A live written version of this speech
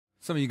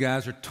Some of you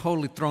guys are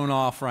totally thrown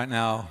off right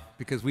now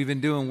because we've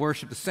been doing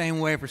worship the same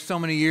way for so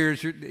many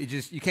years. You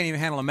can't even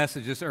handle a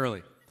message this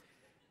early.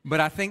 But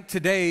I think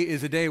today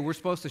is a day we're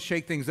supposed to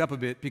shake things up a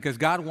bit because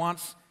God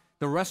wants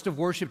the rest of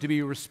worship to be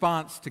a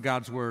response to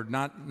God's word,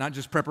 not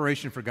just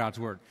preparation for God's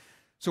word.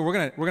 So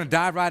we're gonna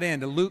dive right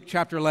into Luke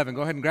chapter 11.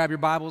 Go ahead and grab your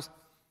Bibles.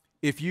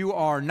 If you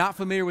are not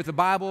familiar with the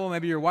Bible,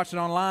 maybe you're watching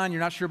online,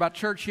 you're not sure about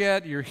church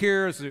yet, you're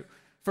here, it's the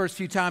first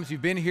few times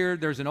you've been here,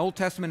 there's an Old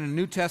Testament and a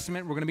New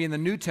Testament. We're going to be in the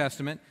New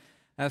Testament.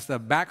 That's the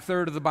back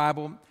third of the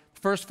Bible.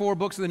 The first four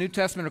books of the New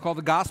Testament are called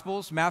the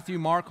Gospels: Matthew,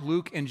 Mark,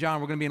 Luke, and John.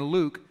 We're going to be in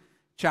Luke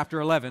chapter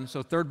 11,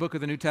 so third book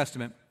of the New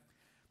Testament.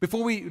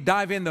 Before we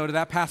dive in, though, to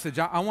that passage,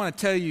 I want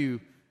to tell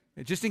you,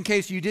 just in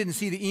case you didn't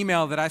see the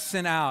email that I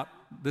sent out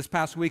this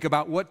past week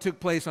about what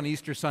took place on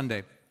Easter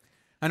Sunday.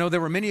 I know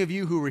there were many of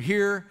you who were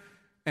here,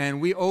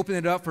 and we opened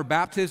it up for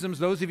baptisms.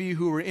 Those of you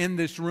who were in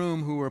this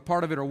room, who were a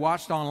part of it or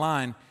watched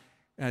online,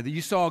 that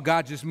you saw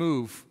God just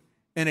move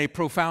in a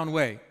profound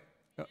way.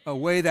 A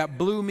way that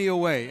blew me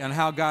away on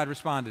how God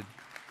responded.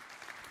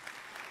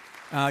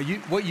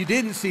 What you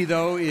didn't see,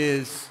 though,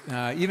 is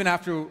even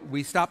after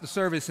we stopped the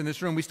service in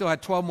this room, we still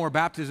had 12 more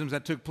baptisms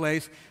that took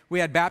place. We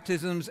had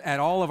baptisms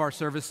at all of our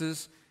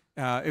services.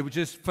 It was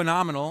just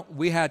phenomenal.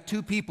 We had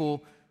two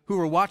people who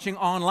were watching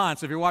online.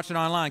 So if you're watching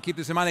online, keep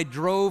this in mind. They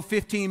drove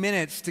 15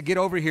 minutes to get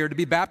over here to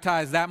be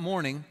baptized that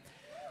morning,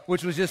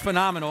 which was just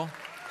phenomenal.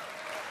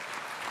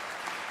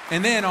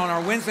 And then on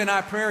our Wednesday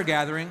night prayer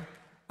gathering,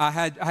 I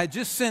had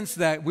just sensed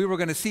that we were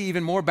going to see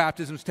even more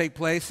baptisms take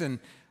place, and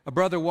a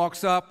brother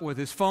walks up with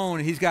his phone,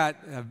 and he's got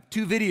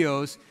two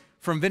videos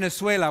from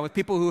Venezuela with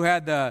people who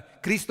had the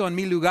Cristo en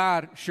mi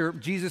lugar shirt,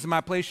 Jesus in my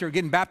place shirt,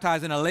 getting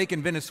baptized in a lake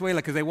in Venezuela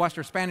because they watched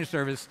our Spanish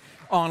service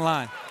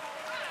online.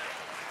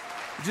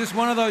 Just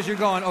one of those you're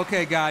going,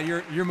 okay, God,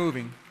 you're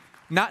moving.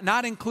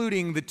 Not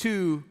including the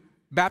two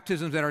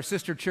baptisms at our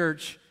sister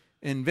church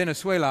in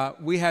Venezuela.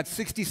 We had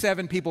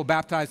 67 people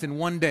baptized in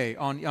one day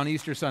on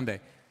Easter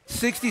Sunday.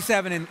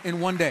 67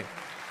 in one day.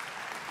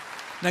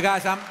 Now,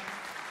 guys,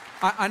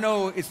 I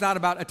know it's not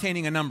about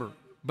attaining a number,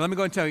 but let me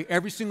go and tell you,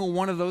 every single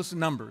one of those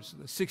numbers,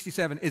 the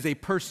 67, is a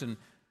person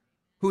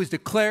who has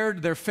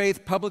declared their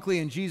faith publicly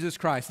in Jesus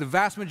Christ, the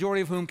vast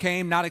majority of whom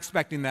came not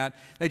expecting that.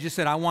 They just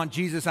said, I want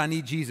Jesus, I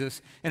need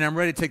Jesus, and I'm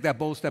ready to take that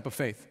bold step of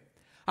faith.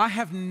 I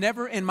have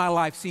never in my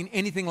life seen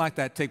anything like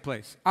that take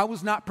place. I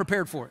was not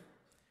prepared for it.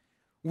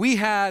 We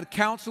had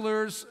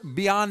counselors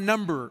beyond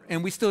number,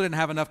 and we still didn't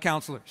have enough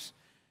counselors,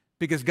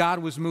 because God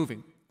was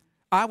moving.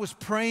 I was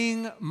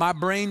praying my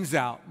brains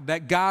out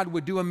that God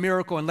would do a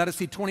miracle and let us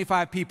see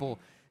 25 people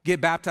get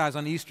baptized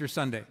on Easter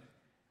Sunday.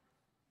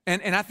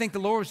 And I think the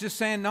Lord was just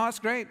saying, no, it's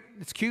great.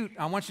 It's cute.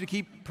 I want you to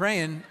keep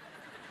praying.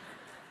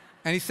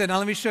 And he said, now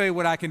let me show you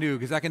what I can do,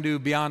 because I can do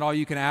beyond all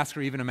you can ask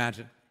or even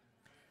imagine.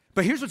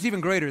 But here's what's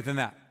even greater than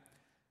that.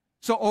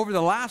 So over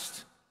the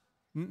last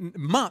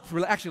month,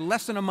 actually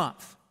less than a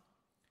month,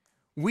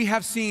 we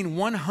have seen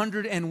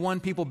 101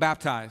 people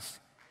baptized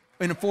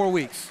in 4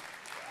 weeks.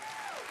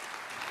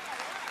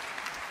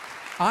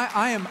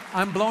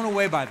 I'm blown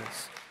away by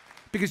this,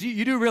 because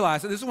you do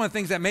realize that this is one of the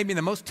things that made me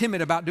the most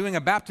timid about doing a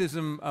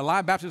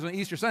live baptism on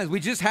Easter Sunday. We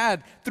just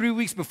had 3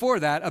 weeks before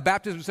that a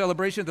baptism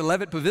celebration at the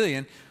Levitt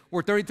Pavilion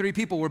where 33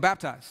 people were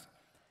baptized.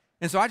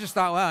 And so I just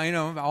thought,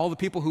 well, all the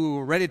people who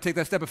were ready to take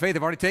that step of faith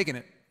have already taken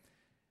it.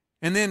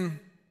 And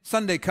then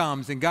Sunday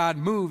comes and God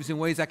moves in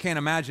ways I can't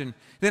imagine.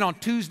 Then on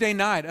Tuesday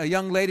night, a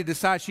young lady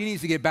decides she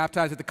needs to get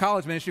baptized at the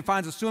college ministry,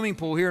 finds a swimming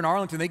pool here in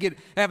Arlington. They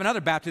have another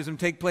baptism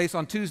take place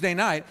on Tuesday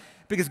night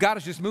because God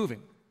is just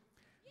moving,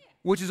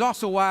 which is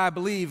also why I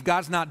believe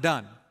God's not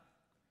done.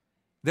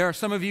 There are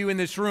some of you in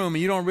this room,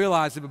 and you don't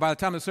realize it, but by the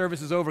time the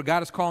service is over,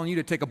 God is calling you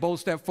to take a bold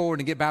step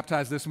forward and get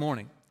baptized this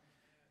morning.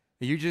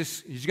 And you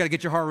just got to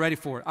get your heart ready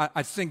for it.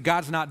 I just think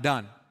God's not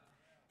done.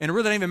 And it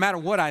really doesn't even matter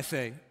what I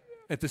say.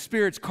 If the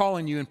Spirit's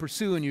calling you and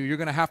pursuing you, you're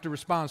going to have to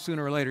respond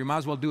sooner or later. You might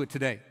as well do it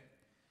today.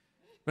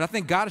 But I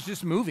think God is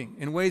just moving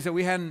in ways that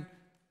we hadn't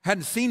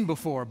seen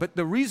before. But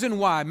the reason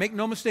why, make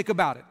no mistake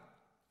about it,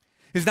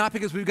 is not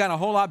because we've gotten a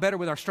whole lot better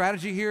with our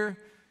strategy here.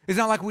 It's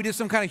not like we did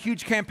some kind of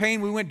huge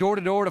campaign. We went door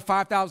to door to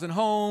 5,000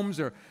 homes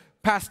or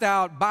passed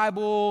out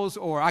Bibles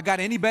or I got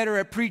any better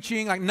at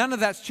preaching. Like, none of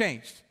that's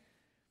changed.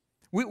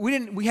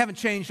 We haven't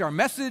changed our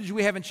message.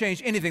 We haven't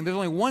changed anything. There's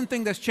only one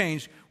thing that's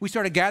changed. We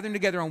started gathering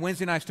together on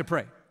Wednesday nights to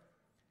pray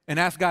and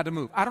ask God to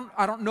move. I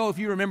don't know if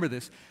you remember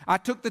this. I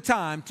took the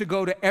time to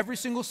go to every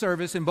single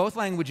service in both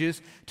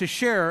languages to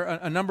share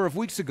a number of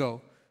weeks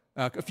ago,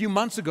 a few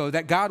months ago,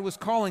 that God was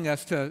calling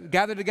us to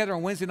gather together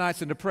on Wednesday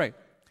nights and to pray.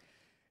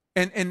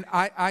 And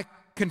I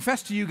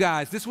confess to you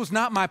guys, this was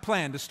not my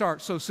plan to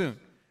start so soon.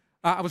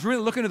 I was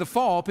really looking to the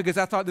fall because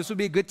I thought this would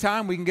be a good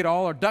time. We can get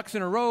all our ducks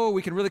in a row.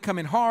 We can really come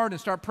in hard and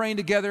start praying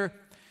together.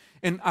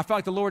 And I felt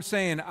like the Lord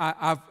saying,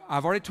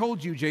 I've already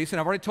told you, Jason,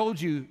 I've already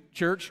told you,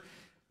 church,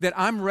 that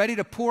I'm ready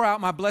to pour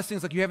out my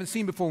blessings like you haven't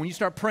seen before when you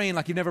start praying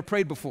like you've never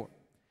prayed before.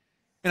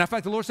 And I felt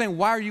like the Lord saying,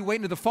 why are you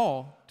waiting to the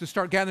fall to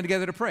start gathering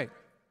together to pray?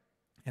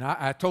 And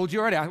I told you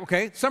already,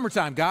 okay,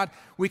 summertime, God,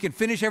 we can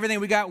finish everything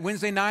we got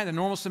Wednesday night, the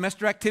normal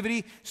semester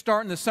activity,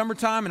 start in the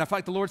summertime, and I felt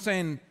like the Lord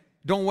saying,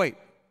 don't wait.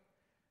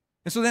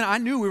 And so then I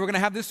knew we were going to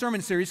have this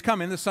sermon series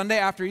coming the Sunday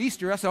after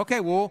Easter. I said, okay,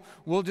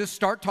 we'll just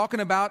start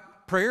talking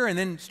about prayer and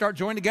then start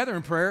joining together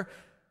in prayer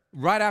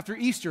right after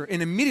Easter.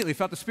 And immediately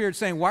felt the Spirit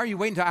saying, why are you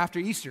waiting until after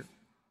Easter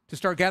to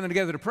start gathering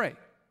together to pray?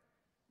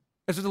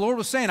 As the Lord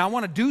was saying, I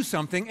want to do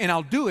something, and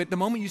I'll do it the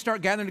moment you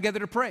start gathering together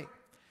to pray.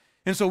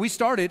 And so we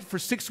started for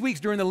 6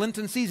 weeks during the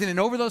Lenten season, and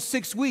over those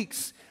 6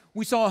 weeks,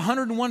 we saw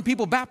 101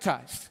 people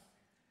baptized.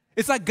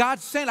 It's like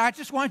God's saying, I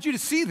just want you to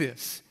see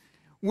this.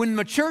 When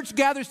the church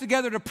gathers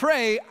together to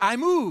pray, I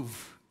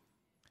move.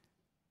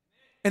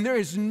 And there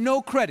is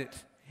no credit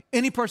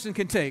any person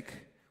can take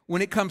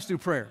when it comes through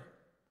prayer,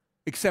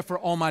 except for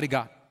Almighty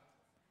God.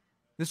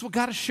 This is what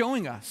God is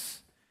showing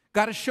us.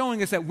 God is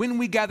showing us that when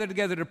we gather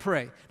together to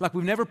pray, like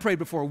we've never prayed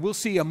before, we'll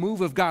see a move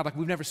of God like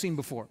we've never seen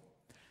before.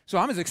 So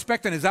I'm as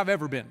expectant as I've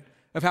ever been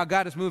of how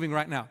God is moving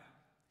right now.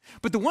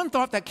 But the one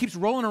thought that keeps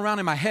rolling around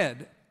in my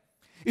head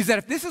is that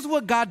if this is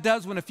what God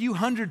does when a few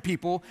hundred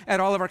people at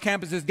all of our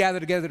campuses gather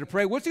together to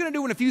pray, what's he going to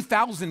do when a few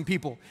thousand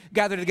people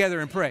gather together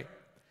and pray?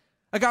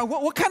 Like, God,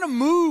 what kind of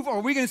move are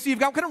we going to see?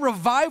 God, what kind of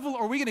revival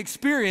are we going to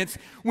experience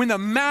when the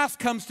mass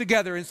comes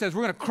together and says,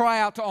 we're going to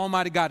cry out to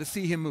Almighty God to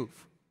see him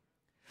move?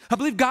 I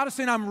believe God is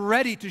saying, I'm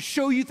ready to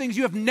show you things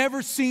you have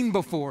never seen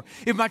before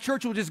if my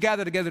church will just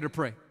gather together to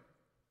pray.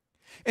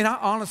 And I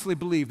honestly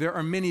believe there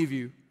are many of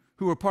you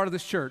who are part of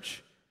this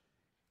church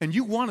and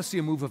you want to see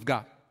a move of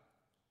God.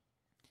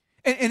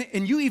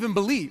 And you even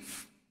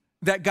believe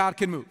that God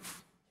can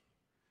move.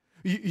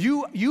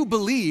 You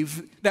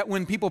believe that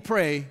when people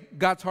pray,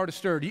 God's heart is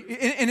stirred.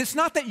 And it's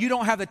not that you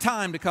don't have the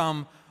time to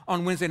come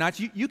on Wednesday nights.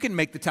 You can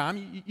make the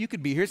time. You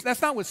could be here.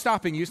 That's not what's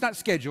stopping you. It's not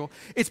schedule.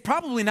 It's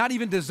probably not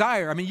even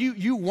desire. I mean,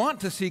 you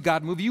want to see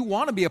God move. You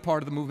want to be a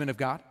part of the movement of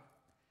God.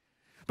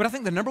 But I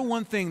think the number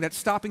one thing that's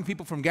stopping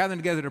people from gathering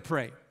together to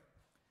pray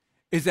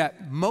is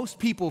that most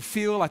people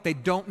feel like they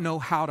don't know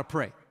how to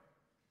pray.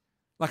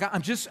 Like,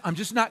 I'm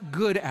just not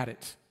good at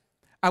it.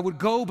 I would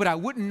go, but I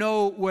wouldn't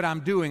know what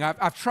I'm doing.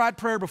 I've tried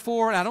prayer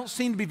before, and I don't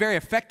seem to be very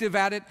effective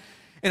at it,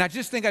 and I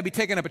just think I'd be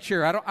taking up a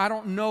chair. I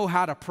don't know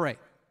how to pray.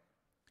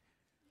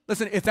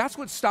 Listen, if that's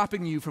what's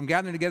stopping you from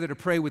gathering together to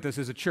pray with us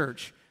as a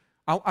church,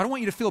 I don't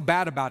want you to feel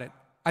bad about it.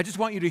 I just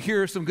want you to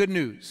hear some good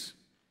news.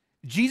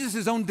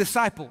 Jesus' own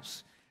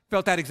disciples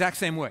felt that exact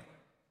same way.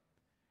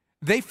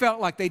 They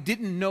felt like they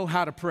didn't know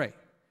how to pray,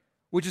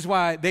 which is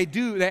why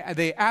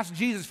they asked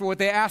Jesus for what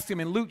they asked him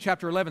in Luke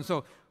chapter 11.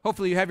 So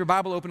hopefully you have your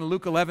Bible open to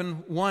Luke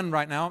 11:1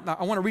 right now. Now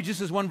I want to read just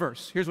this one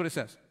verse. Here's what it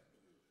says.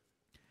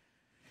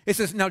 It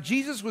says, now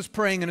Jesus was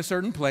praying in a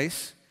certain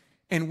place,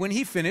 and when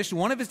he finished,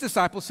 one of his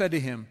disciples said to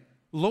him,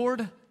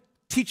 Lord,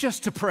 teach us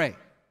to pray.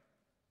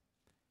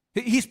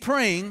 He's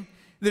praying.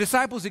 The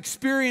disciples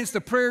experience the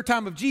prayer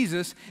time of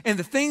Jesus, and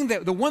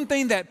the one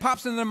thing that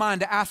pops into their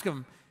mind to ask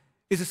him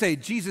is to say,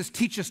 Jesus,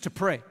 teach us to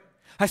pray.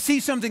 I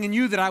see something in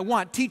you that I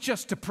want. Teach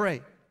us to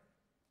pray.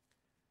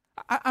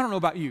 I don't know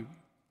about you,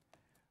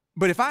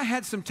 but if I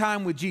had some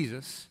time with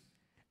Jesus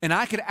and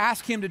I could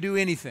ask him to do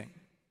anything,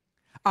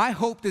 I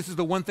hope this is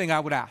the one thing I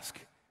would ask.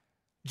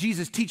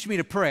 Jesus, teach me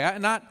to pray.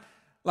 Not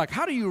like,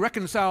 how do you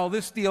reconcile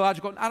this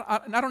theological? I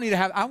don't need to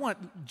have, I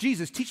want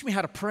Jesus, teach me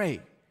how to pray.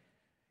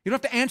 You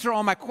don't have to answer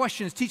all my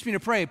questions. Teach me to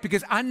pray,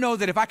 because I know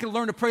that if I could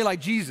learn to pray like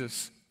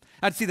Jesus,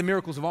 I'd see the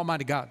miracles of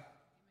Almighty God.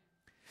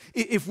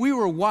 If we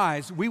were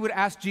wise, we would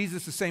ask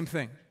Jesus the same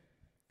thing.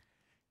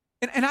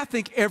 And I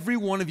think every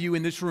one of you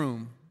in this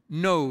room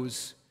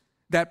knows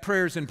that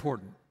prayer is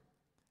important.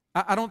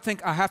 I don't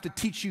think I have to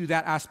teach you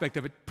that aspect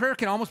of it. Prayer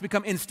can almost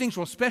become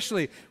instinctual,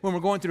 especially when we're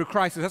going through a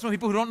crisis. That's when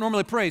people who don't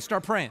normally pray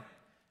start praying,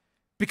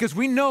 because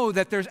we know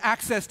that there's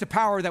access to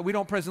power that we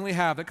don't presently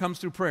have that comes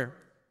through prayer.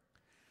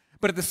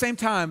 But at the same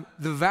time,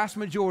 the vast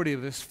majority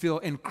of us feel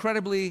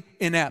incredibly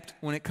inept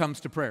when it comes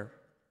to prayer.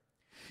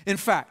 In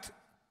fact,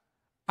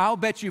 I'll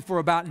bet you for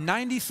about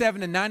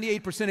 97 to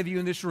 98% of you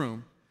in this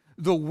room,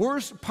 the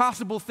worst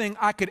possible thing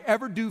I could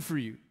ever do for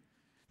you,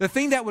 the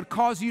thing that would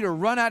cause you to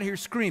run out of here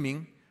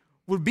screaming,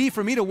 would be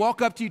for me to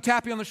walk up to you,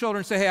 tap you on the shoulder,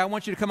 and say, hey, I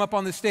want you to come up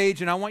on this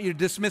stage, and I want you to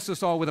dismiss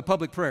us all with a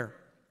public prayer.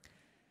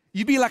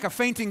 You'd be like a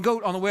fainting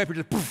goat on the way up.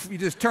 You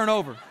just turn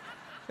over.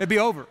 It'd be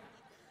over.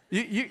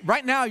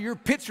 Right now, your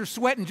pits are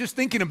sweating just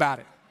thinking about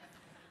it.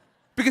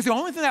 Because the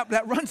only thing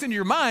that runs into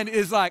your mind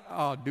is like,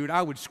 oh, dude,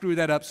 I would screw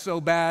that up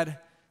so bad.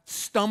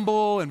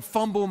 Stumble and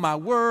fumble my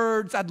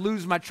words. I'd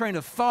lose my train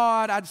of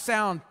thought. I'd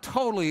sound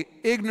totally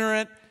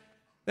ignorant.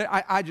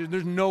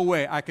 There's no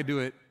way I could do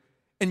it.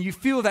 And you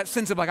feel that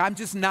sense of like, I'm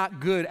just not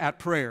good at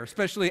prayer,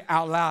 especially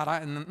out loud.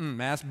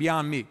 That's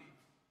beyond me.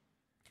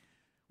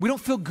 We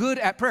don't feel good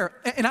at prayer.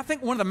 And I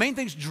think one of the main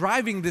things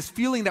driving this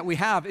feeling that we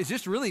have is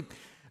just really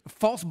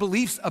false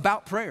beliefs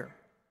about prayer.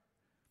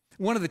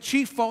 One of the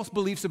chief false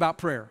beliefs about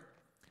prayer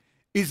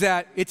is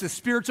that it's a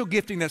spiritual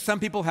gifting that some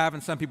people have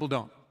and some people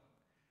don't.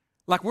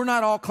 Like, we're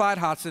not all Clyde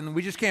Hodson,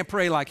 we just can't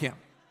pray like him.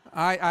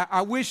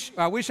 I wish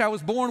I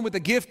was born with the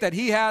gift that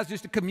he has,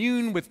 just to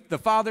commune with the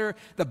Father,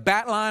 the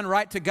bat line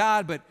right to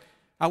God, but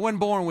I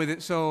wasn't born with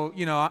it, so,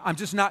 I'm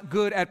just not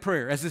good at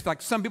prayer. As if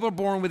like some people are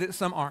born with it,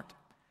 some aren't.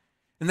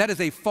 And that is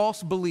a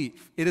false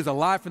belief. It is a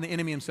lie from the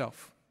enemy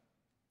himself.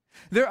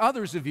 There are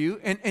others of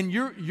you, and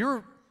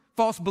your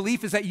false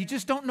belief is that you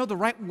just don't know the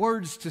right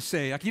words to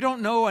say. Like you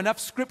don't know enough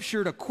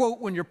scripture to quote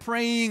when you're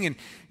praying, and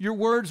your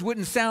words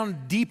wouldn't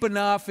sound deep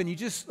enough, and you're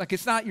just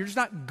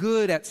not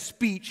good at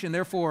speech, and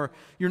therefore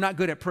you're not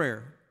good at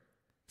prayer.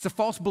 It's a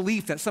false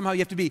belief that somehow you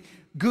have to be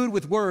good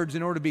with words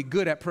in order to be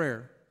good at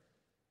prayer.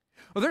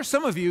 Well, there's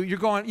some of you, you're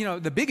going,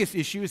 the biggest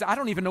issue is I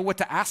don't even know what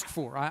to ask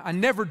for. I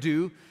never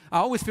do. I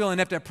always feel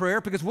inept at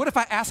prayer because what if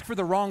I ask for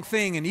the wrong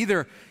thing and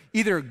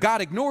either God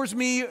ignores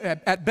me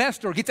at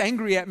best or gets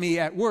angry at me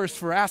at worst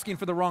for asking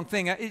for the wrong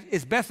thing.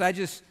 It's best I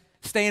just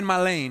stay in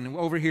my lane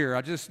over here.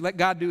 I just let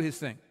God do his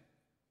thing.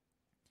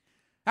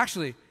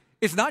 Actually,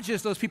 it's not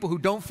just those people who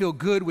don't feel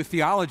good with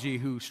theology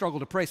who struggle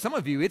to pray. Some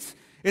of you, it's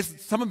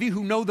some of you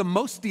who know the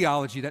most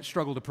theology that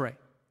struggle to pray.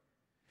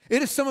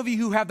 It is some of you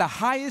who have the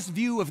highest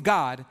view of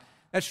God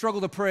that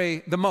struggle to pray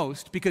the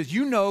most because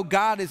you know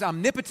God is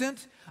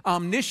omnipotent,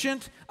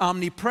 omniscient,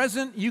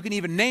 omnipresent. You can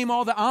even name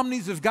all the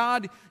omnis of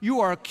God.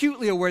 You are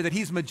acutely aware that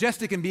he's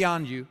majestic and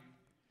beyond you.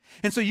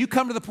 And so you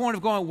come to the point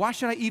of going, why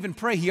should I even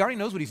pray? He already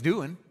knows what he's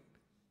doing.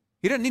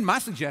 He doesn't need my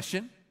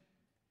suggestion.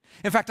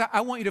 In fact,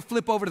 I want you to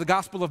flip over to the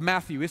Gospel of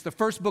Matthew. It's the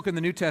first book in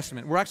the New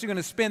Testament. We're actually going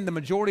to spend the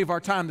majority of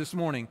our time this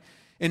morning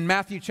in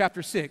Matthew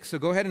chapter 6. So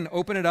go ahead and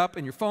open it up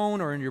in your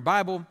phone or in your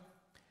Bible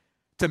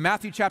to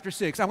Matthew chapter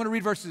 6. I want to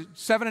read verses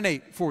 7 and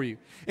 8 for you.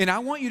 And I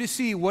want you to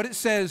see what it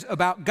says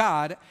about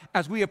God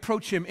as we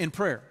approach him in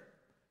prayer.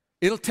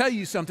 It'll tell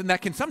you something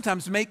that can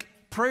sometimes make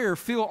prayer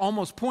feel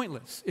almost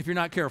pointless if you're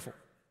not careful.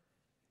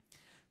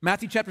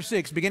 Matthew chapter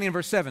 6, beginning in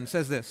verse 7,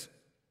 says this.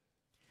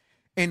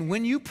 And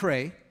when you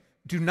pray,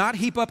 do not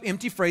heap up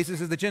empty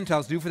phrases as the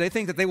Gentiles do, for they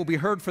think that they will be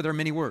heard for their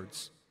many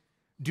words.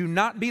 Do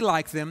not be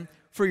like them,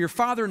 for your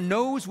Father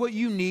knows what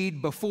you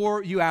need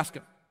before you ask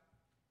him.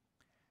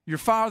 Your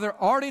Father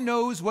already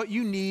knows what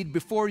you need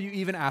before you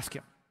even ask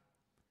him.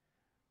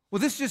 Well,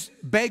 this just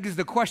begs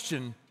the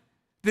question,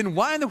 then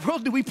why in the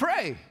world do we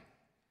pray?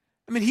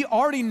 I mean, he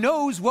already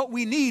knows what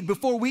we need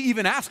before we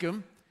even ask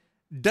him.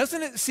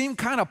 Doesn't it seem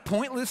kind of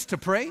pointless to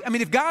pray? I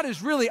mean, if God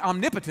is really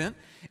omnipotent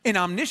and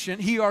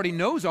omniscient, he already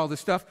knows all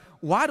this stuff,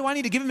 why do I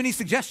need to give him any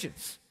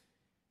suggestions?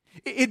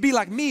 It'd be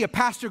like me, a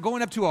pastor,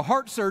 going up to a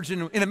heart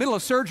surgeon in the middle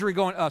of surgery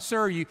going,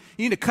 sir, you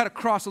need to cut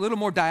across a little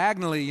more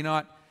diagonally,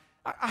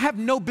 I have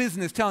no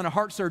business telling a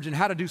heart surgeon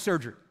how to do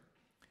surgery.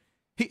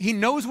 He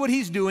knows what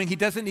he's doing. He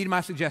doesn't need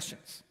my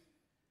suggestions.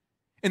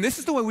 And this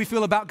is the way we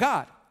feel about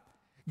God.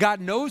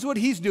 God knows what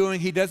he's doing.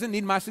 He doesn't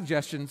need my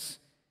suggestions.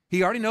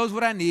 He already knows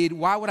what I need.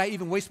 Why would I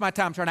even waste my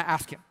time trying to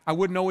ask him? I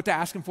wouldn't know what to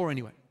ask him for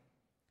anyway.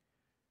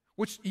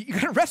 Which, you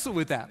got to wrestle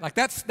with that. Like,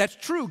 that's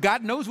true.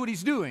 God knows what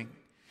he's doing.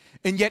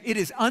 And yet it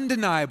is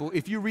undeniable,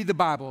 if you read the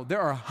Bible, there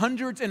are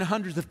hundreds and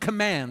hundreds of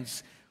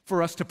commands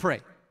for us to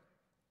pray.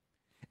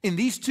 In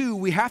these two,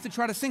 we have to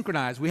try to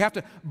synchronize. We have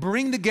to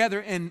bring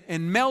together and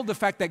meld the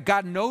fact that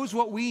God knows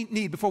what we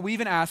need before we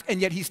even ask,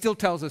 and yet he still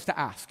tells us to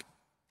ask.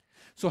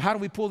 So how do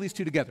we pull these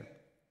two together?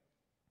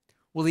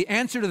 Well, the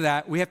answer to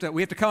that, we have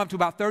to come up to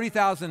about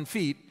 30,000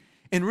 feet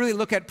and really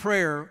look at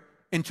prayer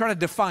and try to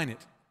define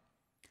it.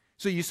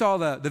 So you saw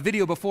the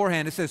video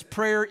beforehand. It says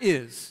prayer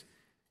is ...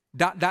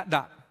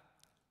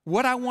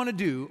 What I want to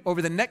do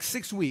over the next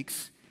 6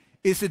 weeks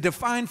is to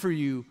define for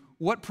you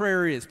what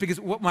prayer is. Because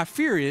what my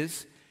fear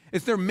is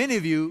there are many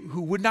of you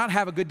who would not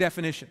have a good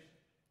definition.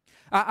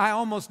 I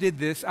almost did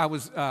this. I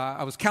was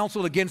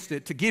counseled against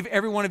it to give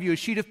every one of you a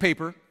sheet of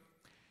paper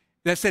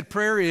that said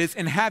prayer is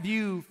and have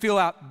you fill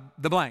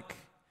out the blank.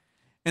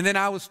 And then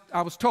I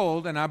was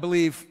told, and I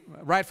believe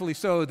rightfully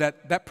so,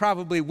 that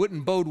probably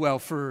wouldn't bode well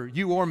for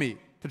you or me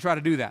to try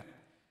to do that.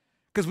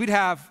 Because we'd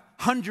have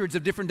hundreds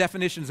of different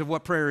definitions of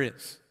what prayer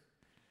is.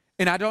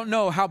 And I don't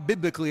know how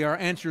biblically our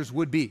answers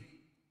would be.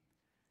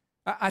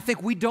 I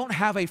think we don't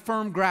have a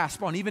firm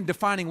grasp on even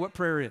defining what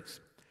prayer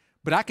is.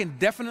 But I can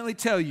definitely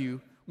tell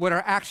you what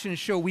our actions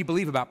show we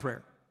believe about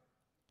prayer.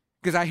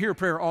 Because I hear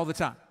prayer all the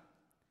time.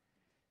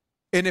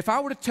 And if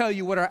I were to tell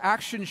you what our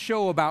actions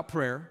show about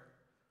prayer,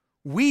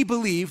 we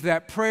believe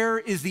that prayer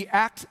is the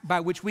act by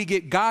which we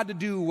get God to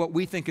do what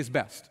we think is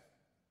best.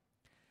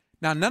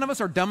 Now, none of us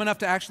are dumb enough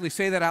to actually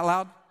say that out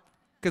loud,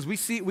 because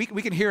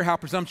we can hear how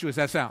presumptuous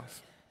that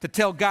sounds, to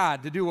tell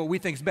God to do what we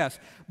think is best.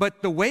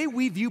 But the way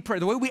we view prayer,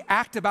 the way we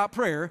act about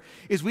prayer,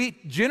 is we,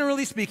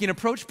 generally speaking,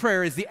 approach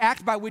prayer as the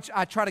act by which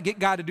I try to get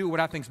God to do what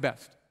I think is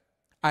best.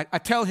 I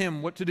tell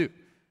him what to do.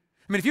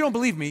 I mean, if you don't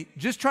believe me,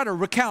 just try to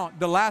recount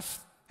the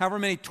last however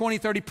many 20,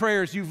 30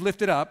 prayers you've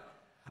lifted up,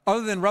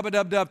 other than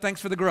rub-a-dub-dub,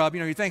 thanks for the grub,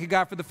 you're thanking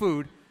God for the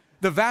food.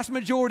 The vast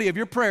majority of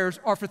your prayers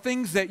are for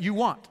things that you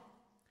want.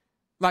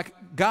 Like,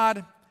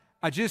 God,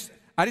 I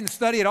didn't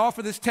study at all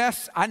for this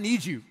test. I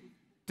need you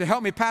to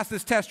help me pass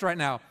this test right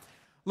now.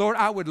 Lord,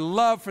 I would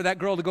love for that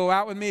girl to go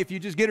out with me. If you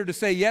just get her to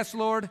say yes,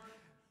 Lord,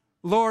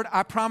 Lord,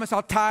 I promise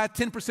I'll tithe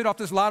 10% off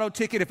this lotto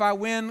ticket. If I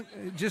win,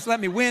 just let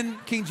me win.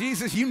 King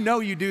Jesus, you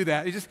know you do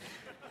that. You just,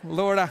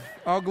 Lord,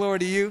 all glory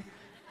to you.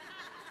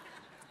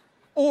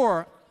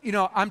 Or,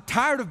 I'm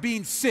tired of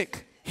being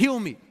sick. Heal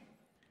me.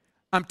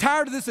 I'm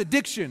tired of this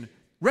addiction.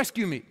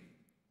 Rescue me.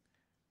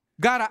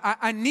 God,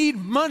 I need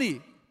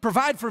money.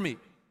 Provide for me.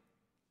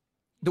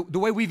 The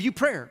way we view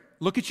prayer.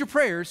 Look at your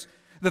prayers.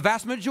 The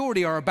vast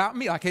majority are about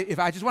me. Like if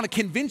I just want to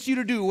convince you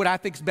to do what I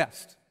think's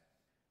best.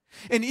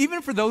 And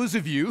even for those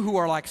of you who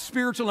are like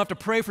spiritual enough to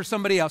pray for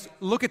somebody else,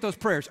 look at those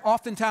prayers.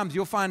 Oftentimes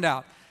you'll find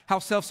out how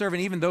self-serving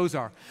even those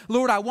are.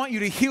 Lord, I want you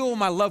to heal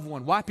my loved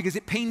one. Why? Because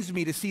it pains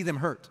me to see them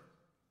hurt.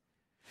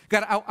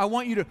 God, I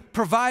want you to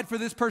provide for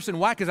this person.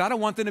 Why? Because I don't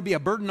want them to be a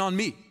burden on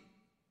me.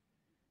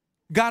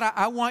 God,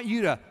 I want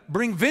you to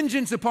bring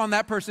vengeance upon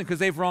that person because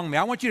they've wronged me.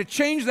 I want you to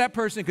change that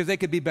person because they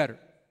could be better.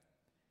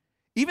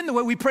 Even the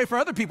way we pray for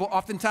other people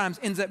oftentimes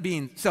ends up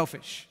being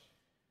selfish.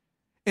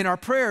 In our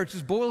prayer, it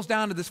just boils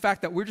down to this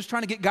fact that we're just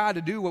trying to get God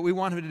to do what we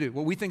want him to do,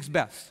 what we think's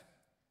best.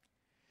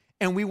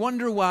 And we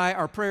wonder why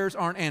our prayers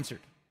aren't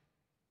answered.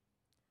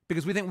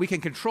 Because we think we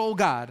can control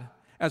God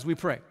as we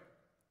pray.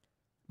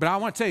 But I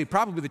want to tell you,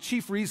 probably the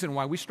chief reason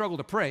why we struggle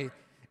to pray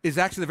is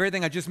actually the very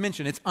thing I just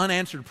mentioned. It's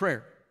unanswered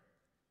prayer.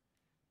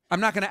 I'm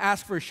not going to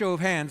ask for a show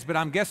of hands, but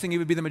I'm guessing it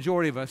would be the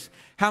majority of us.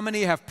 How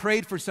many have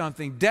prayed for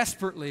something,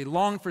 desperately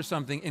longed for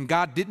something, and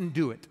God didn't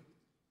do it?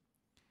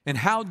 And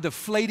how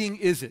deflating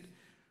is it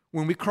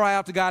when we cry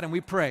out to God and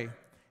we pray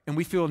and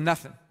we feel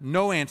nothing,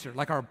 no answer,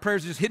 like our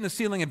prayers are just hitting the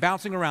ceiling and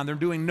bouncing around, they're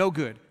doing no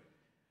good.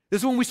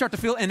 This is when we start to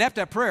feel inept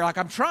at prayer, like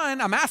I'm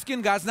trying, I'm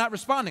asking, God's not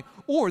responding.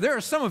 Or there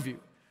are some of you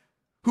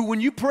who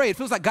when you pray, it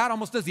feels like God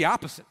almost does the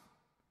opposite.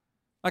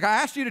 Like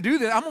I asked you to do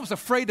this, I'm almost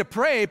afraid to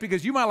pray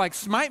because you might like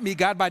smite me,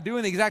 God, by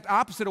doing the exact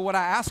opposite of what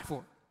I asked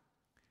for.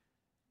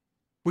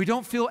 We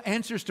don't feel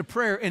answers to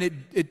prayer and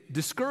it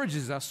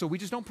discourages us, so we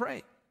just don't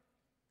pray.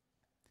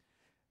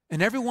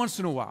 And every once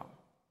in a while,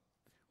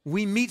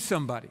 we meet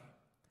somebody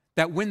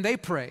that when they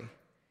pray,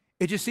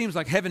 it just seems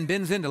like heaven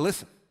bends in to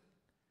listen.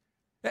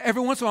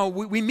 Every once in a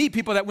while, we meet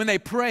people that when they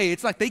pray,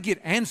 it's like they get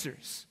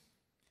answers.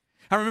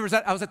 I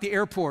remember I was at the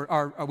airport.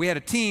 We had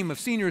a team of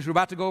seniors who were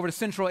about to go over to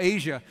Central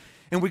Asia,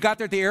 and we got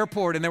there at the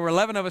airport, and there were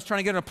 11 of us trying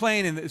to get on a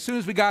plane, and as soon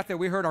as we got there,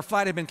 we heard our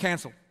flight had been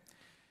canceled.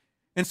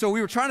 And so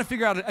we were trying to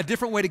figure out a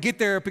different way to get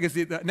there because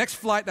the next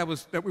flight that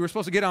we were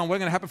supposed to get on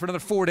wasn't going to happen for another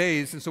 4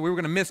 days, and so we were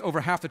going to miss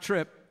over half the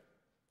trip.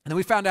 And then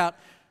we found out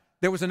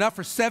there was enough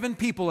for 7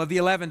 people of the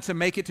 11 to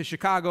make it to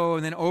Chicago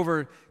and then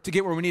over to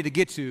get where we needed to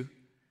get to.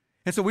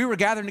 And so we were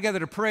gathering together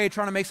to pray,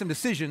 trying to make some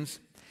decisions.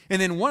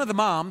 And then one of the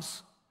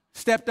moms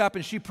stepped up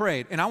and she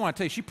prayed. And I want to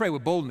tell you, she prayed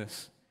with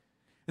boldness.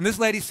 And this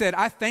lady said,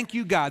 I thank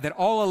you, God, that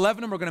all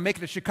 11 of them are going to make it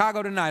to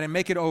Chicago tonight and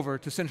make it over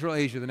to Central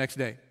Asia the next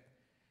day.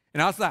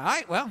 And I was like, all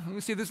right, well, let me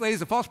see if this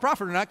lady's a false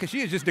prophet or not, because she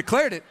has just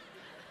declared it.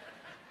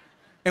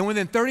 And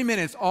within 30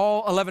 minutes,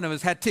 all 11 of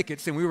us had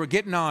tickets, and we were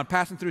getting on,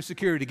 passing through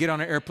security to get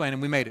on an airplane,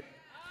 and we made it.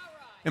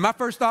 And my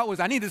first thought was,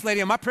 I need this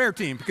lady on my prayer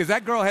team because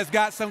that girl has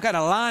got some kind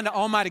of line to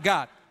Almighty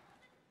God.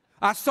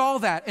 I saw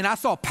that, and I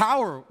saw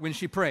power when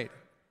she prayed.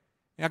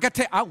 And I got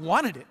to tell you, I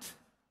wanted it.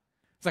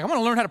 It's like, I want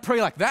to learn how to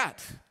pray like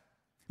that.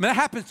 I mean, that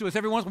happens to us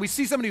every once in a while. We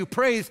see somebody who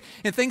prays,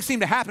 and things seem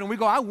to happen, and we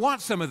go, I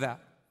want some of that.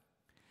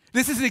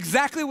 This is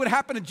exactly what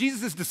happened to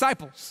Jesus'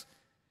 disciples.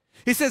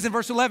 He says in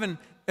verse 11,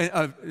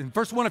 in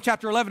verse 1 of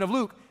chapter 11 of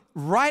Luke,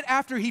 right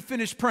after he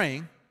finished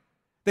praying,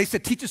 they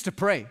said, teach us to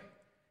pray.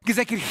 Because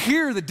they could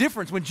hear the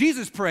difference. When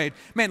Jesus prayed,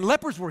 man,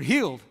 lepers were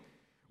healed.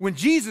 When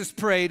Jesus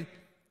prayed,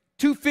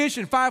 2 fish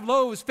and 5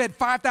 loaves fed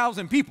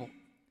 5,000 people.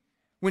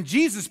 When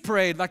Jesus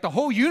prayed, like the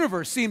whole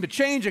universe seemed to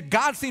change and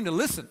God seemed to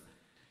listen.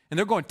 And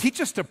they're going, teach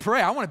us to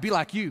pray. I want to be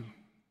like you.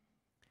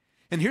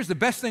 And here's the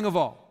best thing of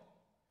all.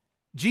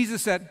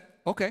 Jesus said,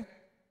 okay,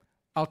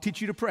 I'll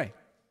teach you to pray.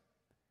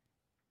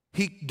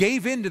 He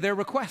gave in to their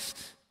request.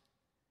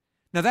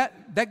 Now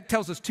that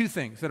tells us 2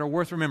 things that are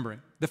worth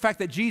remembering. The fact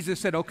that Jesus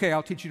said, okay,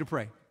 I'll teach you to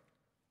pray.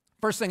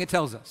 First thing it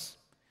tells us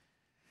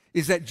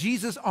is that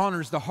Jesus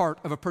honors the heart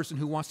of a person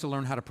who wants to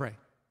learn how to pray.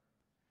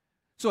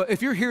 So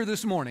if you're here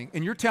this morning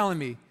and you're telling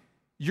me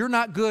you're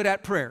not good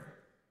at prayer,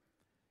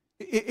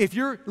 if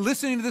you're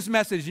listening to this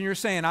message and you're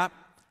saying,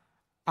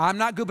 I'm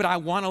not good, but I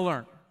want to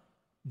learn,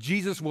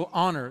 Jesus will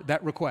honor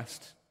that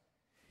request.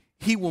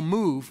 He will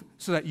move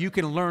so that you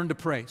can learn to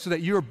pray, so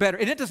that you're better.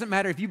 And it doesn't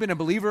matter if you've been a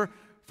believer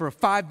for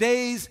 5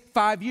 days,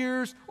 5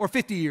 years, or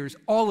 50 years.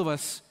 All of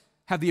us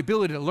have the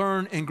ability to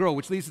learn and grow,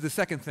 which leads to the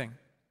second thing.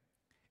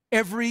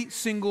 Every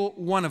single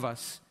one of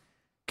us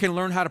can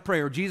learn how to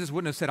pray, or Jesus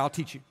wouldn't have said, I'll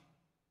teach you.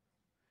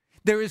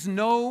 There is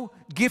no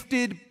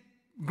gifted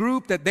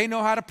group that they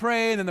know how to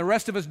pray and then the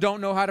rest of us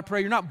don't know how to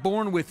pray. You're not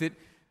born with it.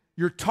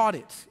 You're taught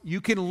it.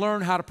 You can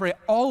learn how to pray.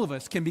 All of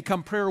us can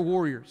become prayer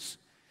warriors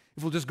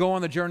if we'll just go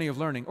on the journey of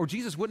learning, or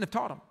Jesus wouldn't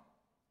have taught them.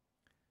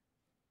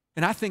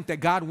 And I think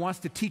that God wants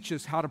to teach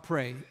us how to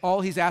pray.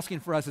 All he's asking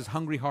for us is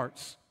hungry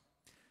hearts.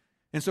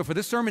 And so for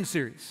this sermon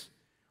series,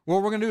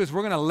 what we're going to do is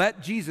we're going to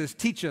let Jesus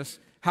teach us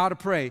how to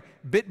pray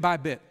bit by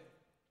bit.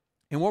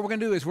 And what we're going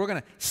to do is we're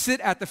going to sit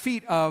at the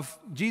feet of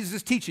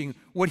Jesus' teaching,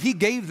 what he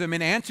gave them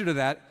in answer to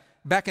that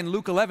back in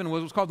Luke 11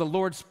 was called the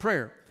Lord's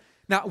Prayer.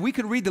 Now, we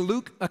could read the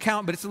Luke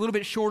account, but it's a little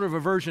bit shorter of a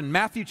version.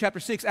 Matthew chapter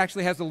 6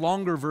 actually has the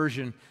longer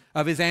version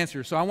of his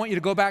answer. So I want you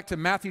to go back to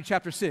Matthew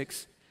chapter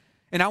 6,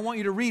 and I want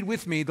you to read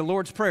with me the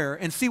Lord's Prayer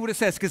and see what it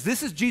says, because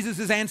this is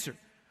Jesus' answer.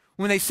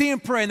 When they see him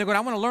pray and they're going,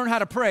 I want to learn how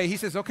to pray, he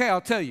says, okay, I'll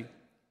tell you.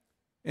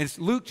 And it's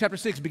Luke chapter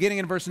 6, beginning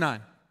in verse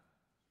 9.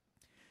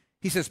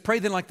 He says, pray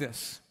then like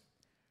this.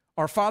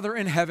 Our Father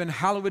in heaven,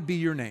 hallowed be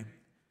your name.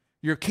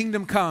 Your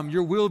kingdom come,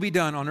 your will be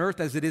done on earth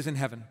as it is in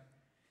heaven.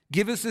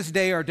 Give us this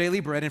day our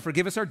daily bread, and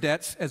forgive us our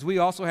debts, as we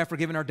also have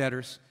forgiven our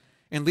debtors.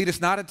 And lead us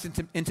not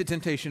into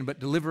temptation, but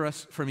deliver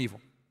us from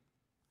evil.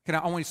 I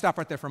want you to stop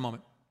right there for a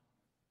moment.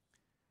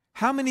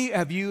 How many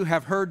of you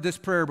have heard this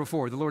prayer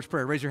before, the Lord's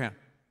Prayer? Raise your hand.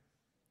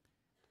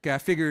 Okay, I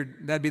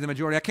figured that'd be the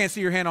majority. I can't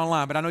see your hand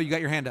online, but I know you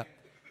got your hand up.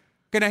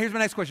 Okay, now here's my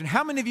next question.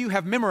 How many of you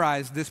have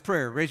memorized this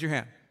prayer? Raise your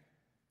hand.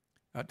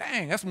 Oh,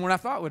 dang, that's more than I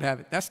thought would have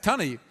it. That's a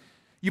ton of you.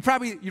 You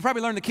probably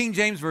learned the King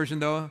James Version,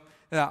 though.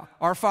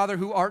 Our Father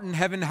who art in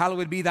heaven,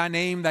 hallowed be thy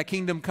name, thy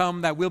kingdom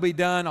come, thy will be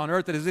done on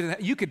earth as it is in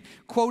heaven. You could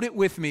quote it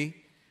with me.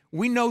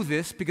 We know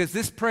this because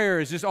this prayer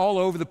is just all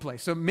over the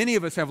place. So many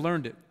of us have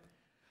learned it.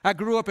 I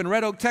grew up in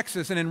Red Oak,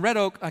 Texas, and in Red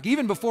Oak, like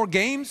even before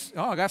games,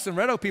 I got some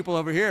Red Oak people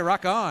over here,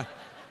 rock on.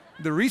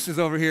 The Reese's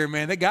over here,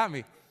 man, they got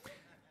me.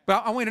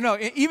 But I want you to know,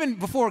 even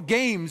before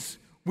games,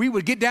 we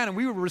would get down and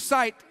we would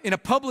recite in a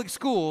public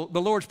school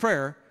the Lord's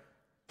Prayer.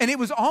 And it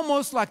was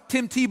almost like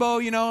Tim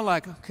Tebow,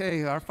 like,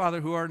 okay, our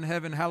Father who art in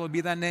heaven, hallowed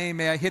be thy name.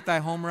 May I hit thy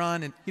home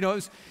run? And, it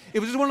was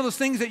just one of those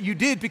things that you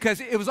did because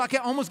it was like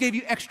it almost gave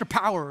you extra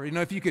power,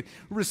 if you could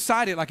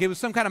recite it, like it was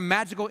some kind of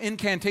magical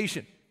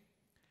incantation.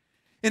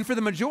 And for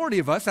the majority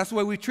of us, that's the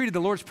way we've treated the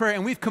Lord's Prayer,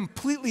 and we've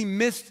completely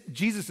missed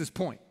Jesus'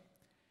 point.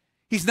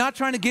 He's not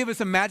trying to give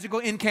us a magical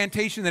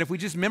incantation that if we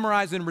just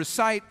memorize and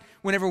recite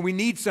whenever we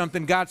need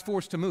something, God's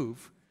forced to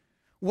move.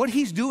 What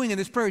he's doing in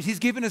this prayer is he's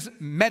given us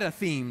meta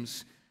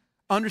themes,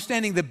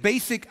 understanding the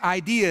basic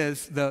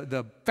ideas,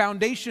 the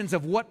foundations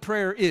of what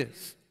prayer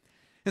is.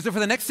 And so for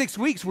the next 6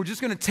 weeks, we're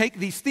just going to take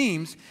these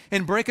themes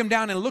and break them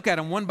down and look at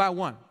them one by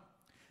one.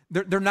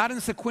 They're not in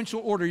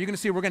sequential order. You're going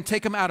to see we're going to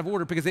take them out of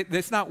order because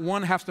it's not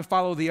one has to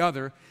follow the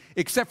other,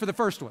 except for the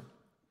first one.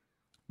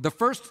 The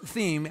first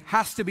theme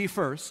has to be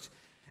first,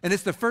 and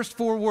it's the first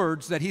 4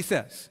 words that he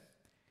says.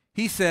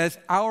 He says,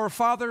 our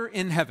Father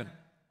in heaven.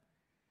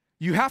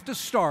 You have to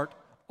start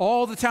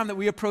all the time that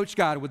we approach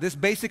God with this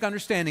basic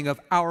understanding of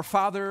our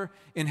Father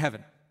in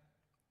heaven.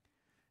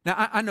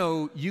 Now, I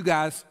know you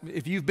guys,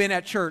 if you've been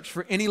at church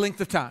for any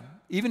length of time,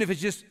 even if it's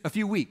just a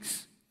few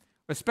weeks,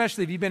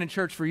 especially if you've been in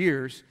church for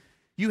years,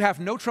 you have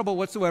no trouble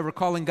whatsoever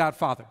calling God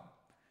Father.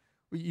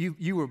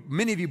 You were,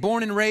 many of you,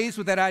 born and raised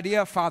with that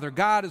idea. Father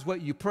God is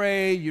what you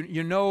pray.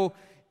 You know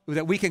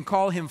that we can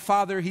call him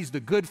Father. He's the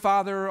good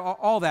Father,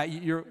 all that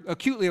you're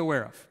acutely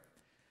aware of.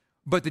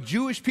 But the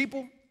Jewish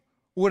people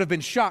would have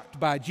been shocked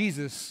by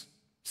Jesus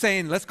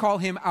saying, let's call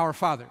him our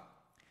Father,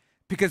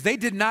 because they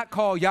did not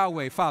call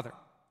Yahweh Father.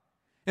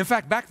 In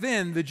fact, back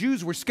then, the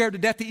Jews were scared to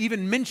death to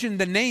even mention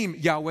the name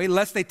Yahweh,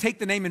 lest they take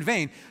the name in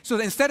vain. So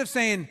instead of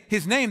saying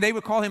his name, they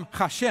would call him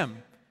Hashem,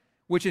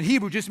 which in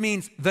Hebrew just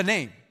means the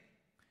name.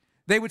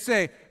 They would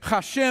say,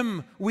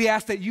 Hashem, we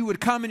ask that you would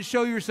come and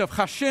show yourself.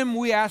 Hashem,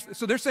 we ask.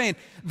 So they're saying,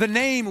 the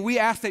name, we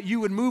ask that you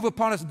would move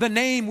upon us. The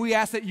name, we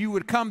ask that you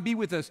would come be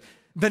with us.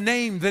 The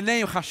name,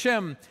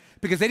 Hashem,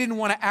 because they didn't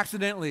want to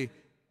accidentally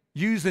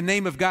use the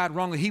name of God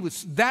wrongly. He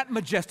was that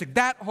majestic,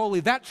 that holy,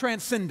 that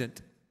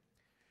transcendent.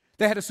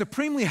 They had a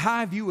supremely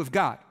high view of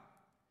God,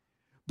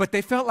 but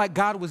they felt like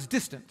God was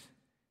distant.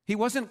 He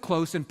wasn't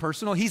close and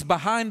personal. He's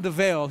behind the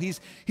veil.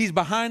 He's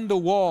behind the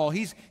wall.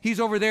 He's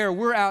over there.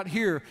 We're out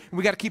here. And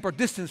we got to keep our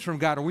distance from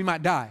God or we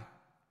might die.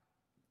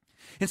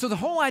 And so the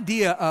whole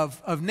idea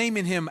of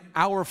naming him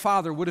our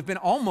Father would have been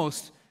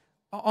almost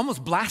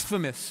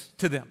blasphemous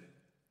to them.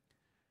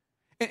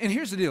 And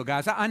here's the deal,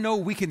 guys. I know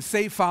we can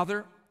say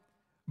Father,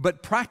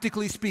 but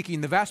practically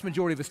speaking, the vast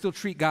majority of us still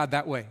treat God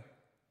that way.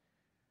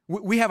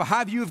 We have a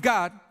high view of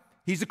God.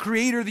 He's the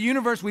creator of the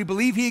universe. We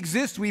believe he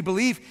exists. We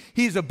believe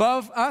he's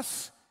above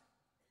us,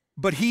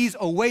 but he's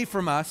away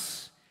from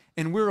us,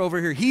 and we're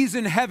over here. He's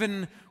in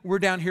heaven. We're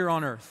down here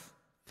on earth.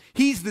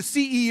 He's the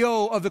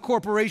CEO of the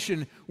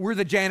corporation. We're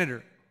the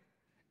janitor.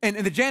 And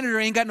the janitor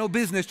ain't got no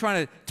business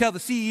trying to tell the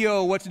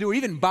CEO what to do or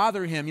even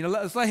bother him.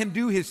 Let's let him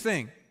do his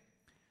thing.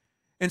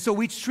 And so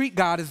we treat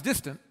God as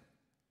distant.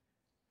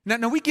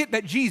 Now we get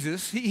that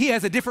Jesus, he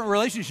has a different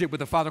relationship with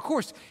the Father. Of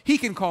course, he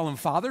can call him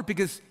Father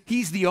because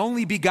he's the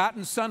only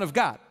begotten Son of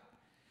God.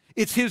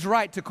 It's his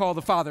right to call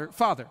the Father,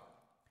 Father.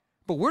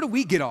 But where do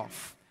we get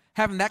off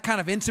having that kind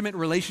of intimate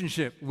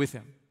relationship with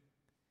him?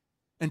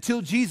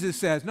 Until Jesus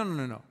says,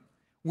 no.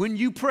 When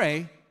you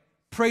pray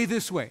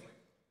this way.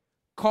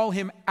 Call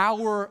him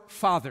our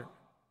Father.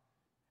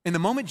 And the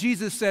moment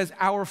Jesus says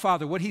our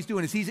Father, what he's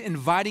doing is he's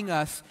inviting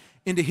us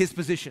into his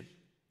position.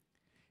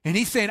 And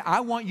he's saying,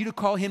 I want you to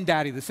call him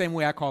Daddy the same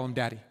way I call him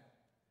Daddy.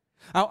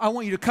 I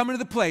want you to come into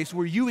the place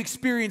where you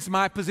experience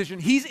my position.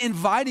 He's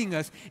inviting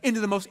us into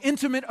the most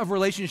intimate of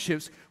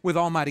relationships with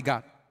Almighty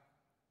God.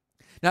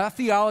 Now, that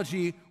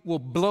theology will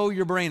blow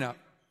your brain up.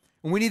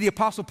 And we need the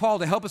Apostle Paul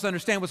to help us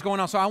understand what's going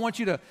on. So I want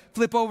you to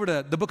flip over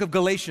to the book of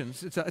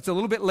Galatians. It's a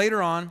little bit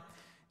later on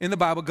in the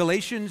Bible,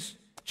 Galatians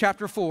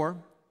chapter 4.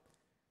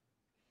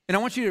 And I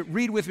want you to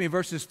read with me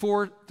verses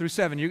 4 through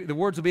 7. The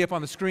words will be up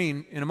on the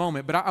screen in a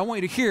moment. But I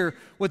want you to hear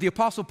what the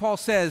Apostle Paul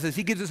says as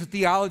he gives us a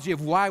theology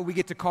of why we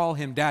get to call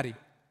him Daddy.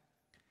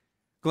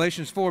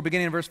 Galatians 4,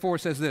 beginning in verse 4,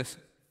 says this.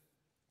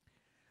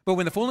 But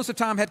when the fullness of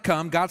time had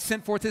come, God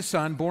sent forth his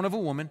Son, born of a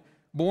woman,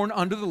 born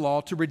under the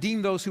law, to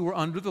redeem those who were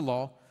under the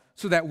law,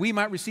 so that we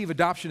might receive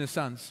adoption as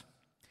sons.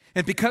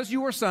 And because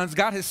you are sons,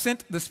 God has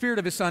sent the Spirit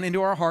of his Son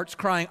into our hearts,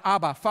 crying,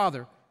 Abba,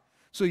 Father.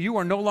 So you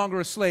are no longer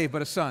a slave,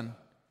 but a son.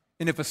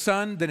 And if a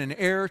son, then an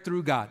heir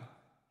through God.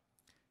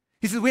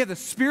 He says we have the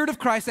Spirit of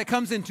Christ that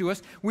comes into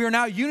us. We are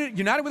now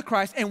united with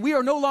Christ, and we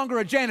are no longer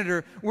a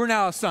janitor. We're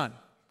now a son.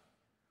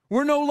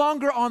 We're no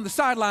longer on the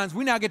sidelines.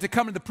 We now get to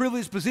come into the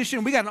privileged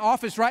position. We got an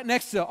office right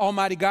next to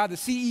Almighty God, the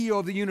CEO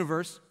of the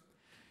universe.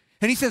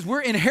 And he says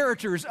we're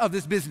inheritors of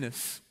this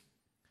business.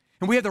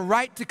 And we have the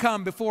right to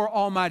come before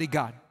Almighty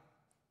God.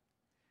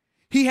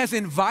 He has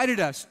invited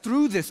us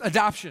through this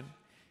adoption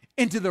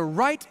into the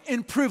right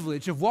and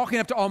privilege of walking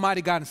up to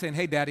Almighty God and saying,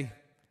 hey, Daddy,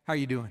 how are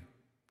you doing?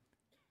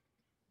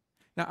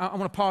 Now, I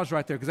want to pause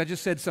right there because I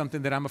just said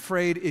something that I'm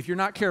afraid if you're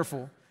not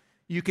careful,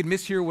 you can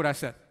mishear what I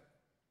said.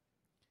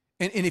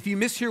 And if you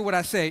mishear what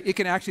I say, it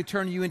can actually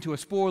turn you into a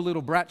spoiled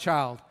little brat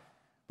child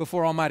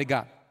before Almighty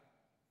God.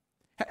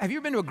 Have you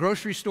ever been to a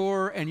grocery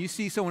store and you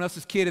see someone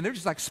else's kid and they're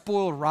just like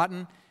spoiled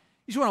rotten?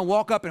 You just want to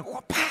walk up and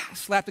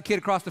slap the kid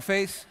across the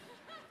face?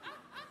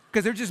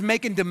 Because they're just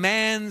making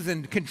demands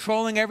and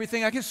controlling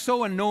everything. Like, it's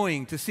so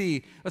annoying to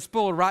see a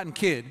spoiled, rotten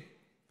kid.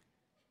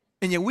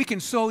 And yet we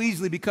can so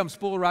easily become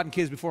spoiled, rotten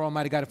kids before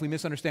Almighty God if we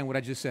misunderstand what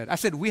I just said. I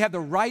said we have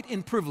the right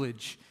and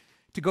privilege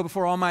to go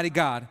before Almighty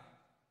God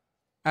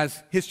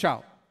as his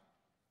child.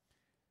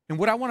 And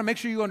what I want to make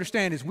sure you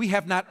understand is we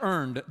have not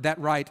earned that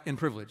right and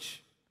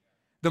privilege.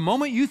 The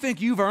moment you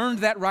think you've earned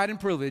that right and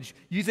privilege,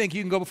 you think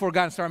you can go before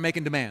God and start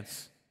making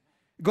demands.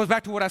 It goes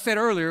back to what I said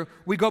earlier.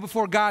 We go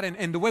before God,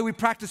 and the way we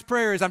practice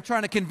prayer is I'm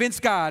trying to convince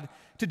God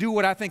to do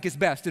what I think is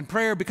best. And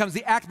prayer becomes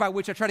the act by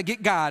which I try to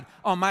get God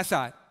on my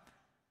side.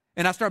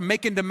 And I start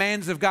making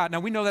demands of God. Now,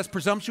 we know that's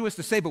presumptuous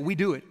to say, but we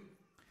do it.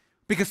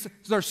 Because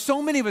there's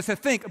so many of us that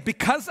think,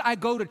 because I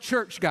go to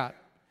church, God,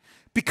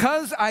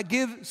 because I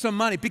give some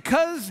money,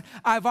 because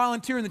I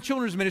volunteer in the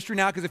children's ministry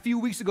now, because a few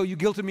weeks ago you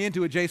guilted me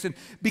into it, Jason,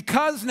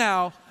 because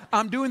now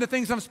I'm doing the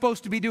things I'm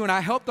supposed to be doing. I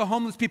help the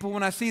homeless people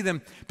when I see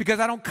them, because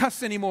I don't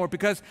cuss anymore,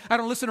 because I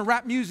don't listen to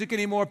rap music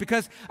anymore,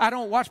 because I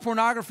don't watch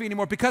pornography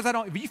anymore, because I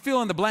don't, if you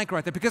fill in the blank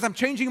right there, because I'm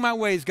changing my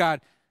ways,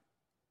 God.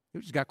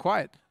 You just got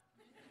quiet.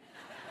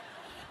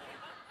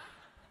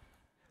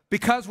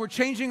 Because we're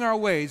changing our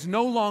ways,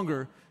 no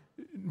longer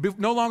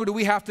do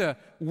we have to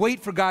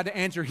wait for God to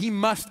answer. He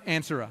must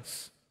answer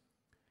us.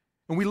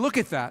 And we look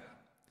at that,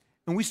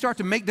 and we start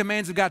to make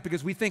demands of God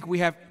because we think we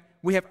have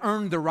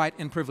earned the right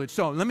and privilege.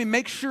 So let me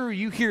make sure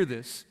you hear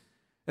this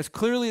as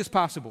clearly as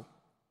possible.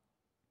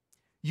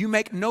 You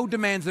make no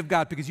demands of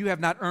God because you have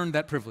not earned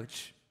that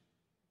privilege.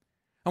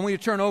 I want you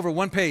to turn over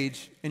one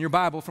page in your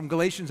Bible from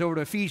Galatians over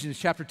to Ephesians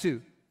chapter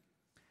 2.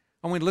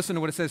 I want you to listen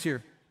to what it says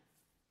here.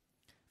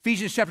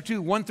 Ephesians chapter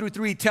 2, 1 through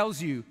 3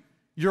 tells you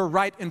your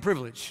right and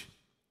privilege.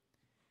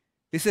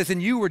 It says,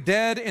 and you were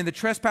dead in the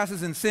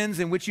trespasses and sins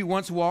in which you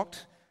once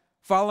walked,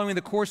 following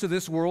the course of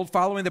this world,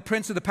 following the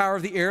prince of the power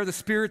of the air, the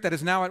spirit that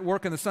is now at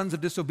work in the sons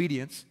of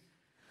disobedience,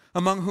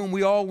 among whom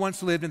we all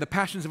once lived in the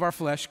passions of our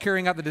flesh,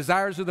 carrying out the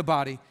desires of the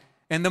body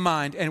and the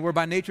mind, and were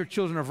by nature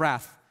children of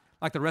wrath,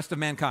 like the rest of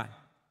mankind.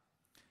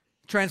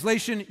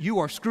 Translation, you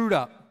are screwed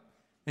up,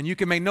 and you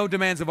can make no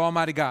demands of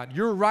Almighty God.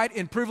 Your right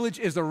and privilege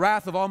is the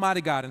wrath of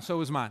Almighty God, and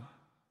so is mine.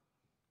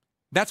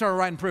 That's our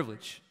right and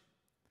privilege.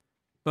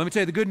 But let me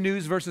tell you the good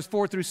news, verses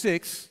 4 through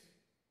 6.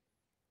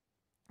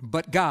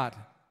 But God,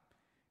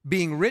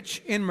 being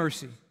rich in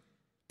mercy,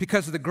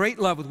 because of the great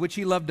love with which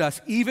he loved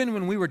us, even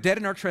when we were dead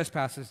in our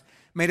trespasses,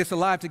 made us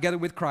alive together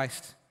with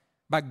Christ.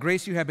 By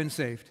grace you have been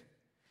saved,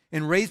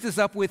 and raised us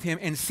up with him,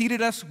 and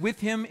seated us with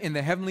him in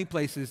the heavenly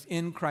places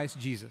in Christ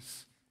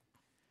Jesus.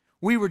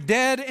 We were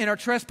dead in our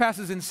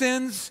trespasses and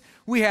sins.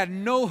 We had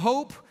no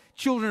hope,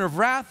 children of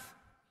wrath,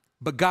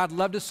 but God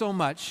loved us so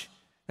much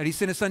that he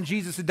sent his son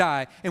Jesus to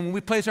die. And when we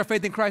place our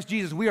faith in Christ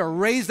Jesus, we are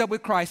raised up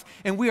with Christ,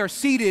 and we are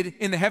seated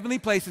in the heavenly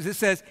places. It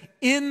says,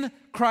 in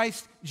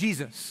Christ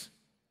Jesus.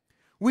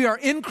 We are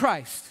in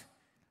Christ.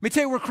 Let me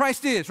tell you where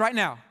Christ is right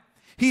now.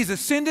 He has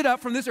ascended up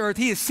from this earth.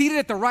 He is seated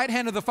at the right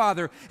hand of the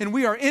Father, and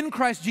we are in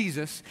Christ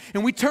Jesus.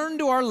 And we turn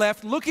to our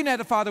left, looking at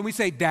the Father, and we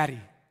say,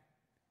 Daddy,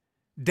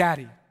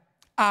 Daddy,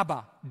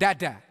 Abba,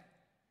 Dada.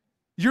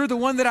 You're the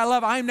one that I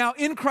love. I am now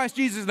in Christ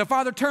Jesus. And the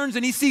Father turns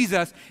and he sees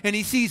us, and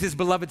he sees his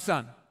beloved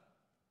Son.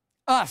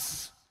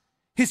 Us,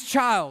 his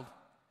child,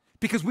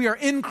 because we are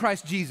in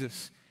Christ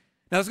Jesus.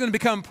 Now, it's going to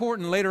become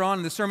important later on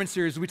in the sermon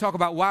series. We talk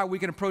about why we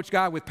can approach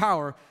God with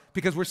power,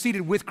 because we're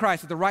seated with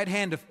Christ at the right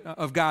hand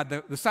of God,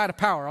 the side of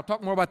power. I'll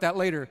talk more about that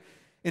later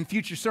in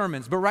future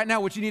sermons. But right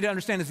now, what you need to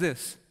understand is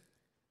this.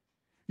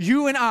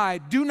 You and I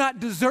do not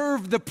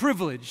deserve the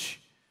privilege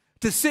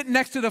to sit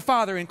next to the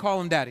Father and call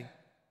him Daddy.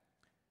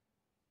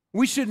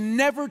 We should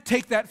never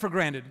take that for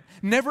granted,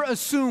 never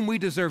assume we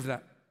deserve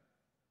that.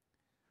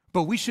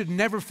 But we should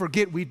never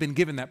forget we've been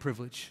given that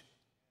privilege.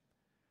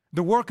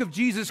 The work of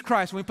Jesus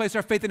Christ, when we place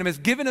our faith in him, has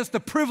given us the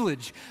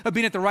privilege of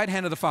being at the right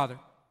hand of the Father,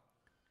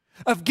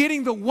 of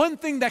getting the one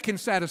thing that can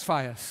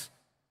satisfy us,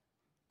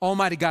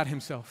 Almighty God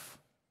himself.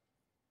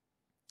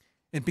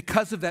 And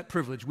because of that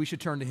privilege, we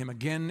should turn to him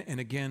again and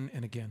again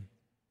and again.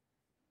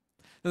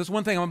 Now, this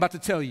one thing I'm about to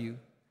tell you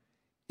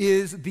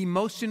is the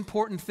most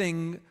important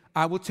thing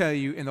I will tell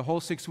you in the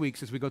whole 6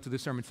 weeks as we go through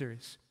this sermon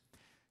series.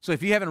 So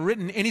if you haven't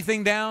written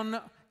anything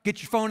down,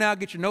 get your phone out,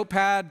 get your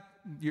notepad,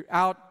 you're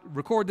out,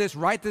 record this,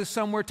 write this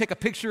somewhere, take a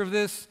picture of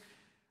this.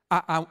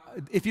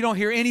 If you don't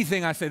hear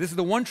anything I say, this is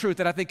the one truth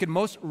that I think can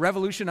most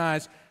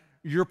revolutionize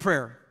your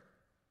prayer.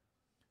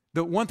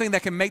 The one thing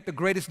that can make the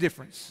greatest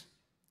difference.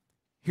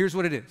 Here's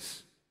what it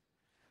is.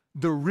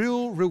 The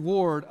real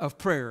reward of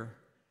prayer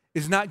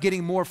is not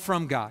getting more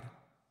from God.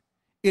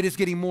 It is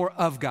getting more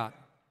of God.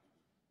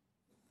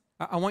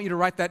 I want you to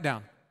write that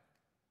down.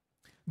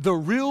 The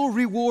real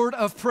reward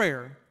of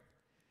prayer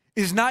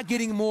is not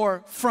getting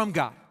more from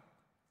God.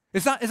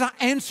 It's not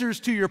answers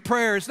to your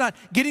prayer. It's not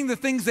getting the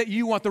things that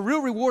you want. The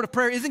real reward of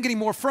prayer isn't getting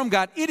more from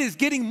God. It is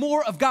getting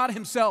more of God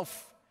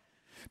himself.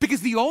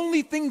 Because the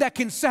only thing that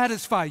can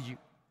satisfy you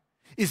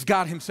is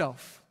God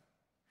himself.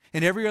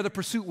 And every other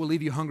pursuit will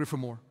leave you hungry for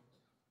more.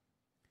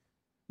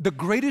 The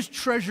greatest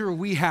treasure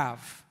we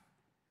have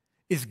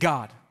is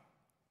God.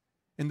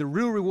 And the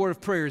real reward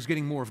of prayer is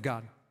getting more of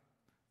God.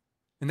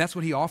 And that's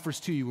what he offers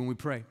to you when we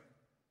pray.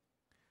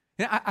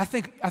 And I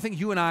think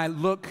you and I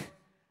look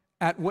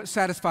at what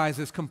satisfies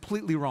us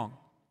completely wrong.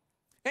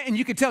 And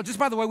you can tell just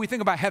by the way we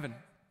think about heaven.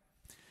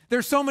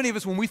 There's so many of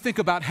us, when we think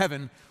about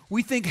heaven,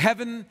 we think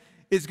heaven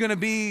is going to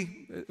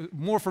be,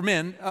 more for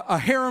men, a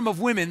harem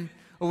of women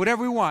or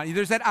whatever we want.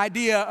 There's that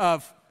idea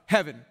of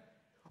heaven.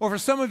 Or for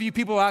some of you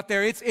people out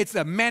there, it's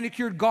a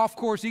manicured golf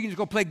course. You can just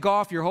go play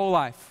golf your whole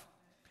life.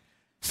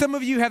 Some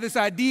of you have this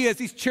idea, it's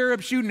these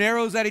cherubs shooting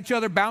arrows at each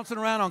other, bouncing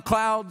around on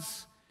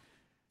clouds.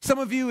 Some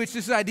of you, it's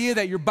just the idea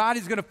that your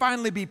body's going to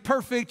finally be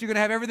perfect. You're going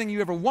to have everything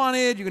you ever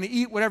wanted. You're going to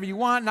eat whatever you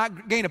want,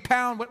 not gain a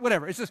pound,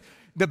 whatever. It's just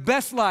the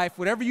best life,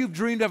 whatever you've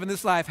dreamed of in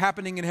this life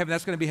happening in heaven,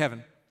 that's going to be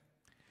heaven.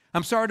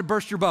 I'm sorry to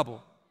burst your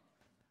bubble,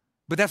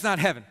 but that's not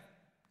heaven.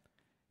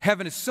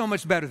 Heaven is so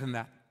much better than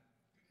that.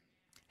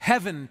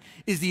 Heaven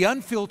is the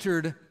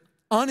unfiltered,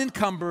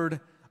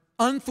 unencumbered,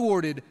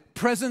 unthwarted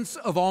presence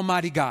of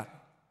Almighty God.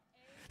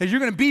 That you're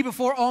going to be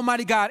before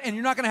Almighty God, and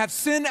you're not going to have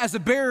sin as a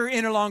barrier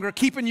any longer,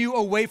 keeping you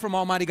away from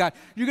Almighty God.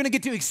 You're going to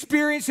get to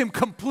experience him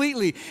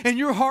completely, and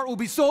your heart will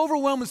be so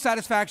overwhelmed with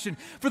satisfaction.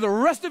 For the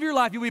rest of your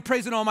life, you'll be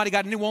praising Almighty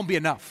God, and it won't be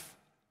enough.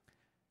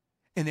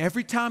 And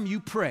every time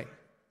you pray,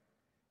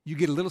 you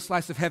get a little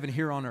slice of heaven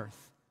here on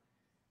earth.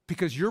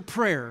 Because your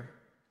prayer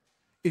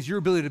is your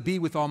ability to be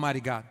with Almighty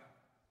God.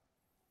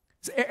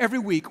 So every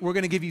week, we're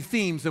going to give you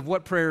themes of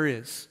what prayer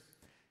is.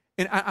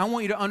 And I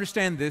want you to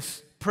understand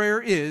this.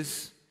 Prayer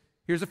is...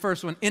 Here's the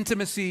first one,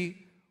 intimacy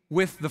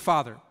with the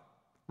Father.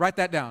 Write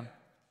that down.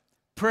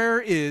 Prayer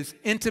is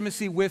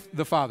intimacy with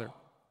the Father.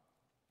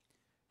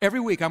 Every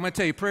week, I'm going to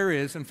tell you prayer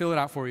is, and fill it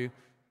out for you.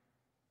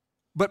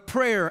 But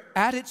prayer,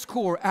 at its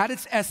core, at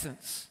its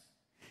essence,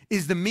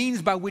 is the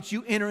means by which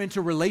you enter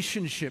into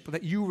relationship,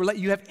 that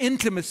you have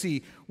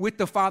intimacy with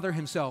the Father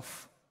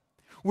himself,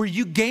 where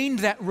you gain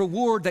that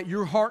reward that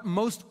your heart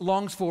most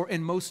longs for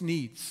and most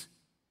needs.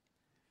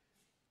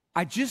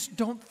 I just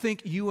don't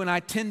think you and I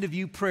tend to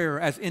view prayer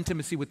as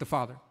intimacy with the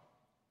Father.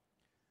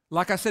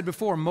 Like I said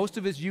before, most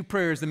of us view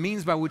prayer as the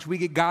means by which we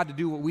get God to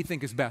do what we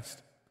think is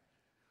best,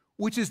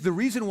 which is the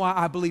reason why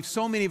I believe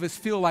so many of us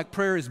feel like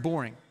prayer is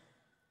boring.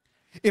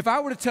 If I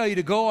were to tell you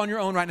to go on your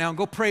own right now and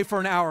go pray for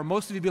an hour,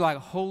 most of you would be like,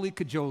 holy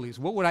cajoles,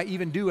 what would I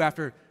even do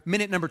after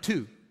minute number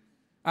 2?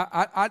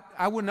 I'd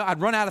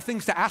run out of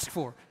things to ask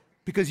for,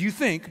 because you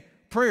think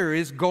prayer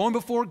is going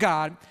before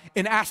God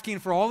and asking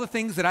for all the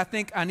things that I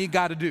think I need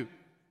God to do.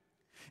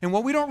 And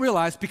what we don't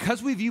realize,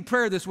 because we view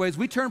prayer this way, is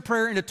we turn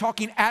prayer into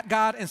talking at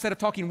God instead of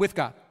talking with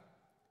God.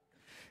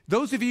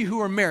 Those of you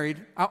who are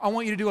married, I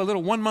want you to do a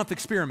little 1-month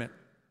experiment.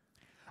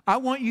 I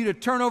want you to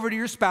turn over to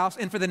your spouse,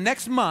 and for the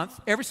next month,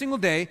 every single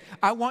day,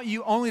 I want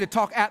you only to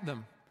talk at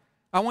them.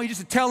 I want you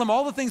just to tell them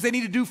all the things they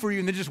need to do for you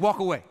and then just walk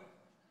away.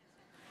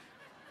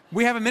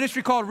 We have a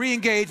ministry called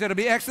Re-Engage that'll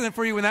be excellent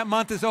for you when that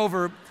month is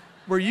over,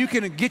 where you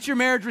can get your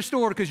marriage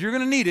restored, because you're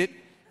going to need it,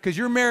 because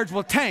your marriage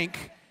will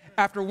tank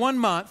after 1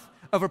 month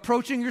of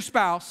approaching your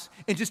spouse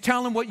and just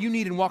telling them what you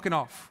need and walking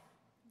off.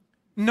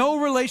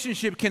 No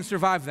relationship can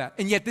survive that.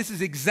 And yet this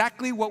is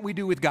exactly what we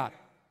do with God.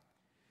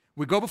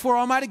 We go before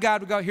Almighty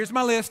God, we go, here's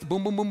my list,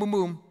 boom, boom, boom, boom,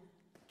 boom.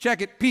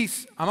 Check it,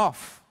 peace, I'm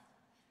off.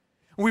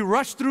 We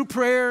rush through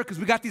prayer because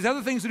we got these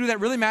other things to do that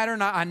really matter,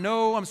 and I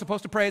know I'm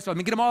supposed to pray, so let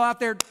me get them all out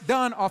there,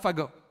 done, off I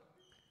go.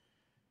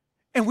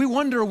 And we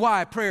wonder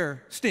why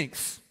prayer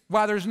stinks,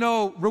 why there's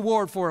no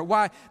reward for it,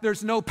 why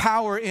there's no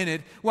power in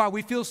it, why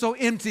we feel so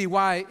empty,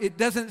 why it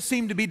doesn't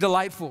seem to be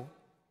delightful.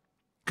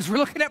 Because we're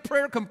looking at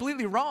prayer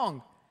completely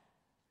wrong.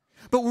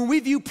 But when we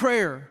view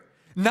prayer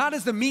not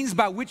as the means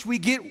by which we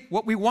get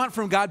what we want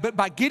from God, but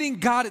by getting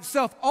God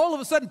itself, all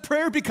of a sudden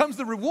prayer becomes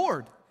the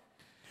reward.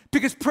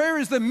 Because prayer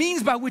is the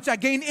means by which I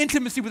gain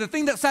intimacy with the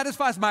thing that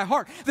satisfies my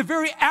heart. The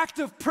very act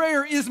of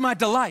prayer is my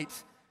delight,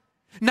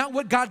 not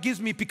what God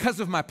gives me because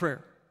of my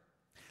prayer.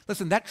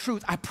 Listen, that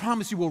truth, I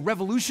promise you, will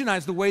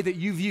revolutionize the way that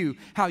you view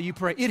how you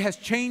pray. It has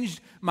changed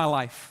my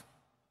life.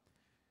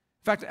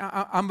 In fact,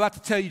 I'm about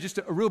to tell you just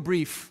a real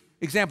brief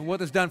example of what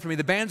that's done for me.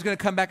 The band's going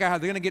to come back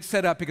out. They're going to get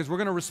set up because we're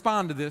going to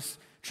respond to this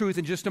truth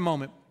in just a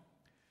moment.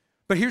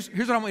 But here's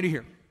what I want you to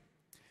hear.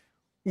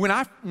 When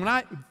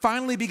I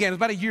finally began, it was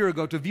about a year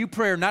ago, to view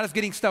prayer not as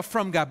getting stuff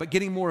from God, but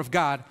getting more of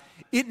God,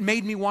 it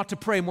made me want to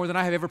pray more than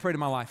I have ever prayed in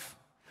my life.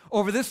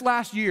 Over this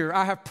last year,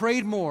 I have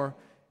prayed more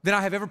than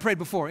I have ever prayed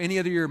before, any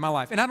other year in my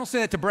life. And I don't say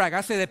that to brag.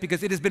 I say that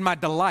because it has been my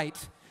delight,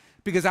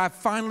 because I've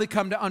finally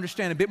come to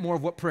understand a bit more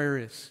of what prayer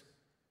is.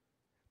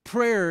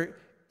 Prayer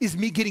is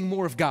me getting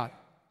more of God.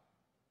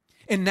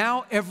 And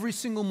now every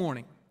single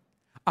morning,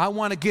 I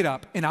want to get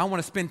up and I want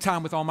to spend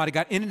time with Almighty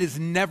God, and it is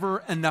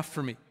never enough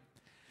for me.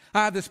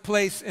 I have this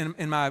place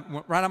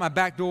right on my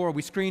back door.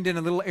 We screened in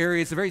a little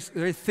area. It's a very,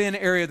 very thin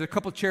area. There's a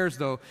couple chairs,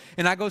 though.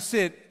 And I go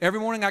sit every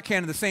morning I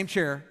can in the same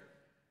chair,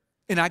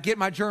 and I get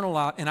my journal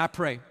out, and I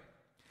pray.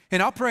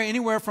 And I'll pray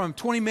anywhere from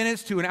 20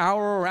 minutes to an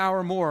hour or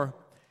hour more,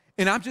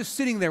 and I'm just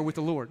sitting there with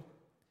the Lord.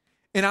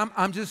 And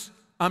I'm just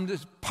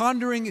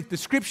pondering the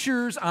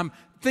Scriptures. I'm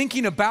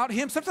thinking about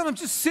Him. Sometimes I'm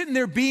just sitting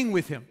there being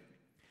with Him.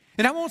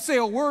 And I won't say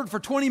a word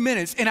for 20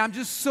 minutes, and I'm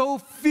just so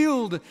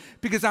filled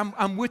because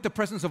I'm with the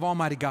presence of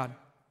Almighty God.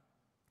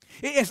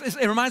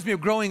 It reminds me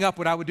of growing up,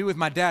 what I would do with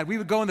my dad. We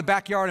would go in the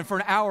backyard, and for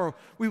an hour,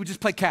 we would just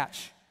play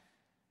catch.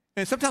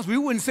 And sometimes we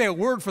wouldn't say a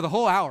word for the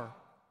whole hour.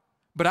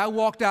 But I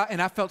walked out,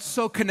 and I felt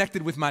so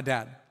connected with my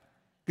dad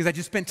because I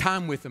just spent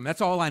time with him.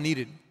 That's all I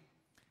needed.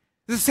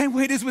 It's the same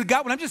way it is with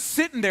God. When I'm just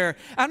sitting there,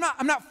 I'm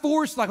not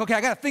forced, like, okay,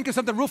 I got to think of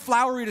something real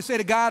flowery to say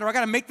to God, or I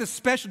got to make this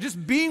special.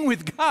 Just being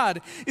with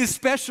God is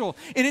special,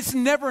 and it's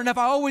never enough.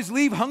 I always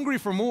leave hungry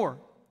for more.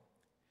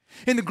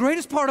 And the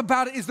greatest part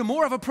about it is the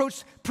more I've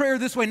approached prayer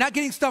this way, not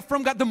getting stuff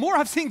from God, the more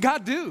I've seen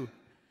God do.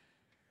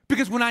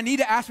 Because when I need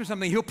to ask for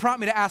something, He'll prompt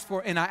me to ask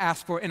for it, and I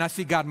ask for it, and I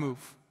see God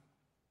move.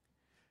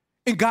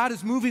 And God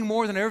is moving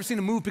more than I've ever seen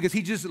Him move because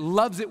He just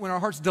loves it when our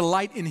hearts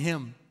delight in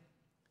Him.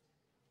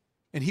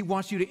 And He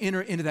wants you to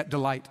enter into that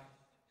delight.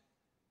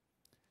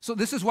 So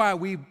this is why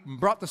we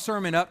brought the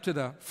sermon up to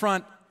the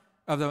front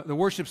of the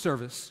worship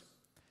service.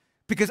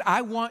 Because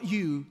I want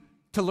you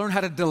to learn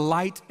how to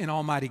delight in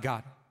Almighty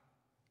God.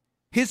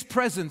 His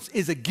presence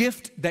is a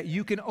gift that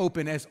you can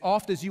open as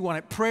often as you want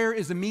it. Prayer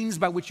is the means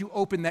by which you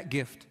open that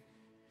gift.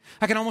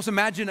 I can almost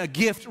imagine a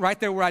gift right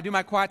there where I do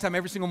my quiet time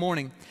every single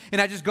morning.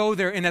 And I just go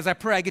there, and as I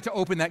pray, I get to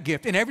open that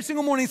gift. And every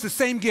single morning it's the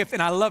same gift,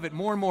 and I love it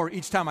more and more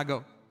each time I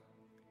go.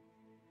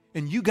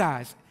 And you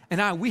guys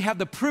and we have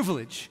the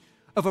privilege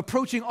of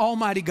approaching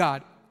Almighty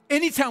God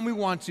anytime we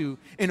want to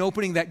and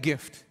opening that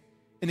gift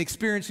and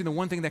experiencing the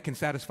one thing that can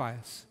satisfy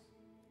us.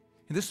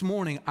 And this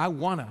morning, I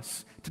want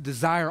us to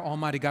desire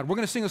Almighty God. We're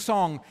going to sing a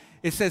song.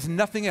 It says,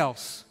 Nothing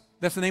Else.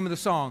 That's the name of the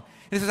song.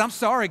 And it says, I'm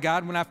sorry,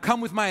 God, when I've come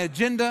with my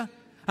agenda.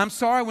 I'm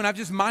sorry when I've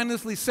just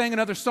mindlessly sang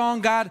another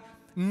song. God,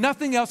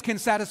 nothing else can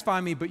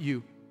satisfy me but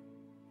you.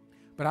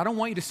 But I don't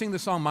want you to sing the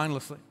song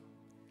mindlessly.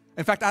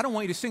 In fact, I don't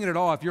want you to sing it at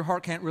all if your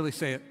heart can't really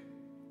say it.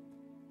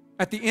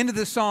 At the end of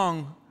this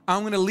song,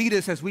 I'm going to lead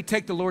us as we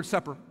take the Lord's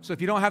Supper. So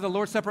if you don't have the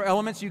Lord's Supper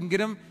elements, you can get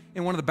them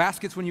in one of the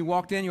baskets when you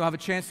walked in. You'll have a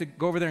chance to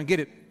go over there and get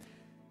it.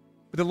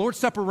 But the Lord's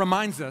Supper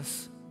reminds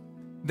us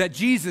that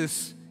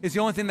Jesus is the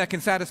only thing that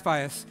can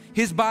satisfy us.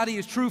 His body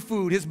is true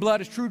food. His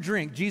blood is true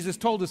drink. Jesus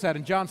told us that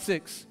in John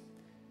 6.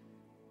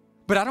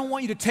 But I don't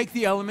want you to take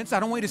the elements. I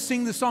don't want you to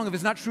sing the song if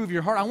it's not true of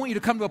your heart. I want you to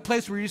come to a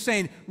place where you're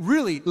saying,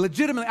 really,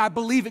 legitimately, I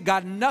believe it,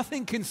 God,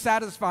 nothing can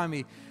satisfy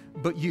me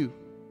but you.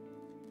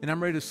 And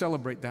I'm ready to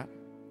celebrate that.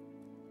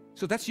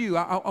 So if that's you,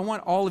 I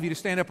want all of you to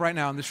stand up right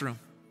now in this room.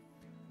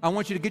 I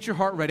want you to get your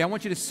heart ready. I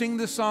want you to sing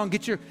this song,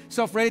 get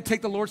yourself ready to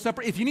take the Lord's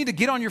Supper. If you need to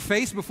get on your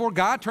face before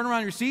God, turn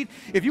around your seat.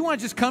 If you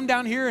want to just come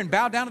down here and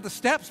bow down at the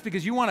steps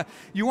because you want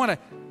to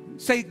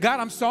say,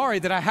 God, I'm sorry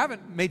that I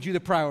haven't made you the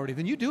priority,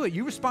 then you do it.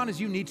 You respond as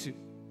you need to.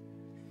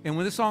 And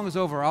when this song is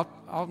over,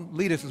 I'll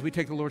lead us as we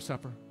take the Lord's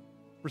Supper.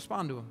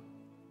 Respond to Him.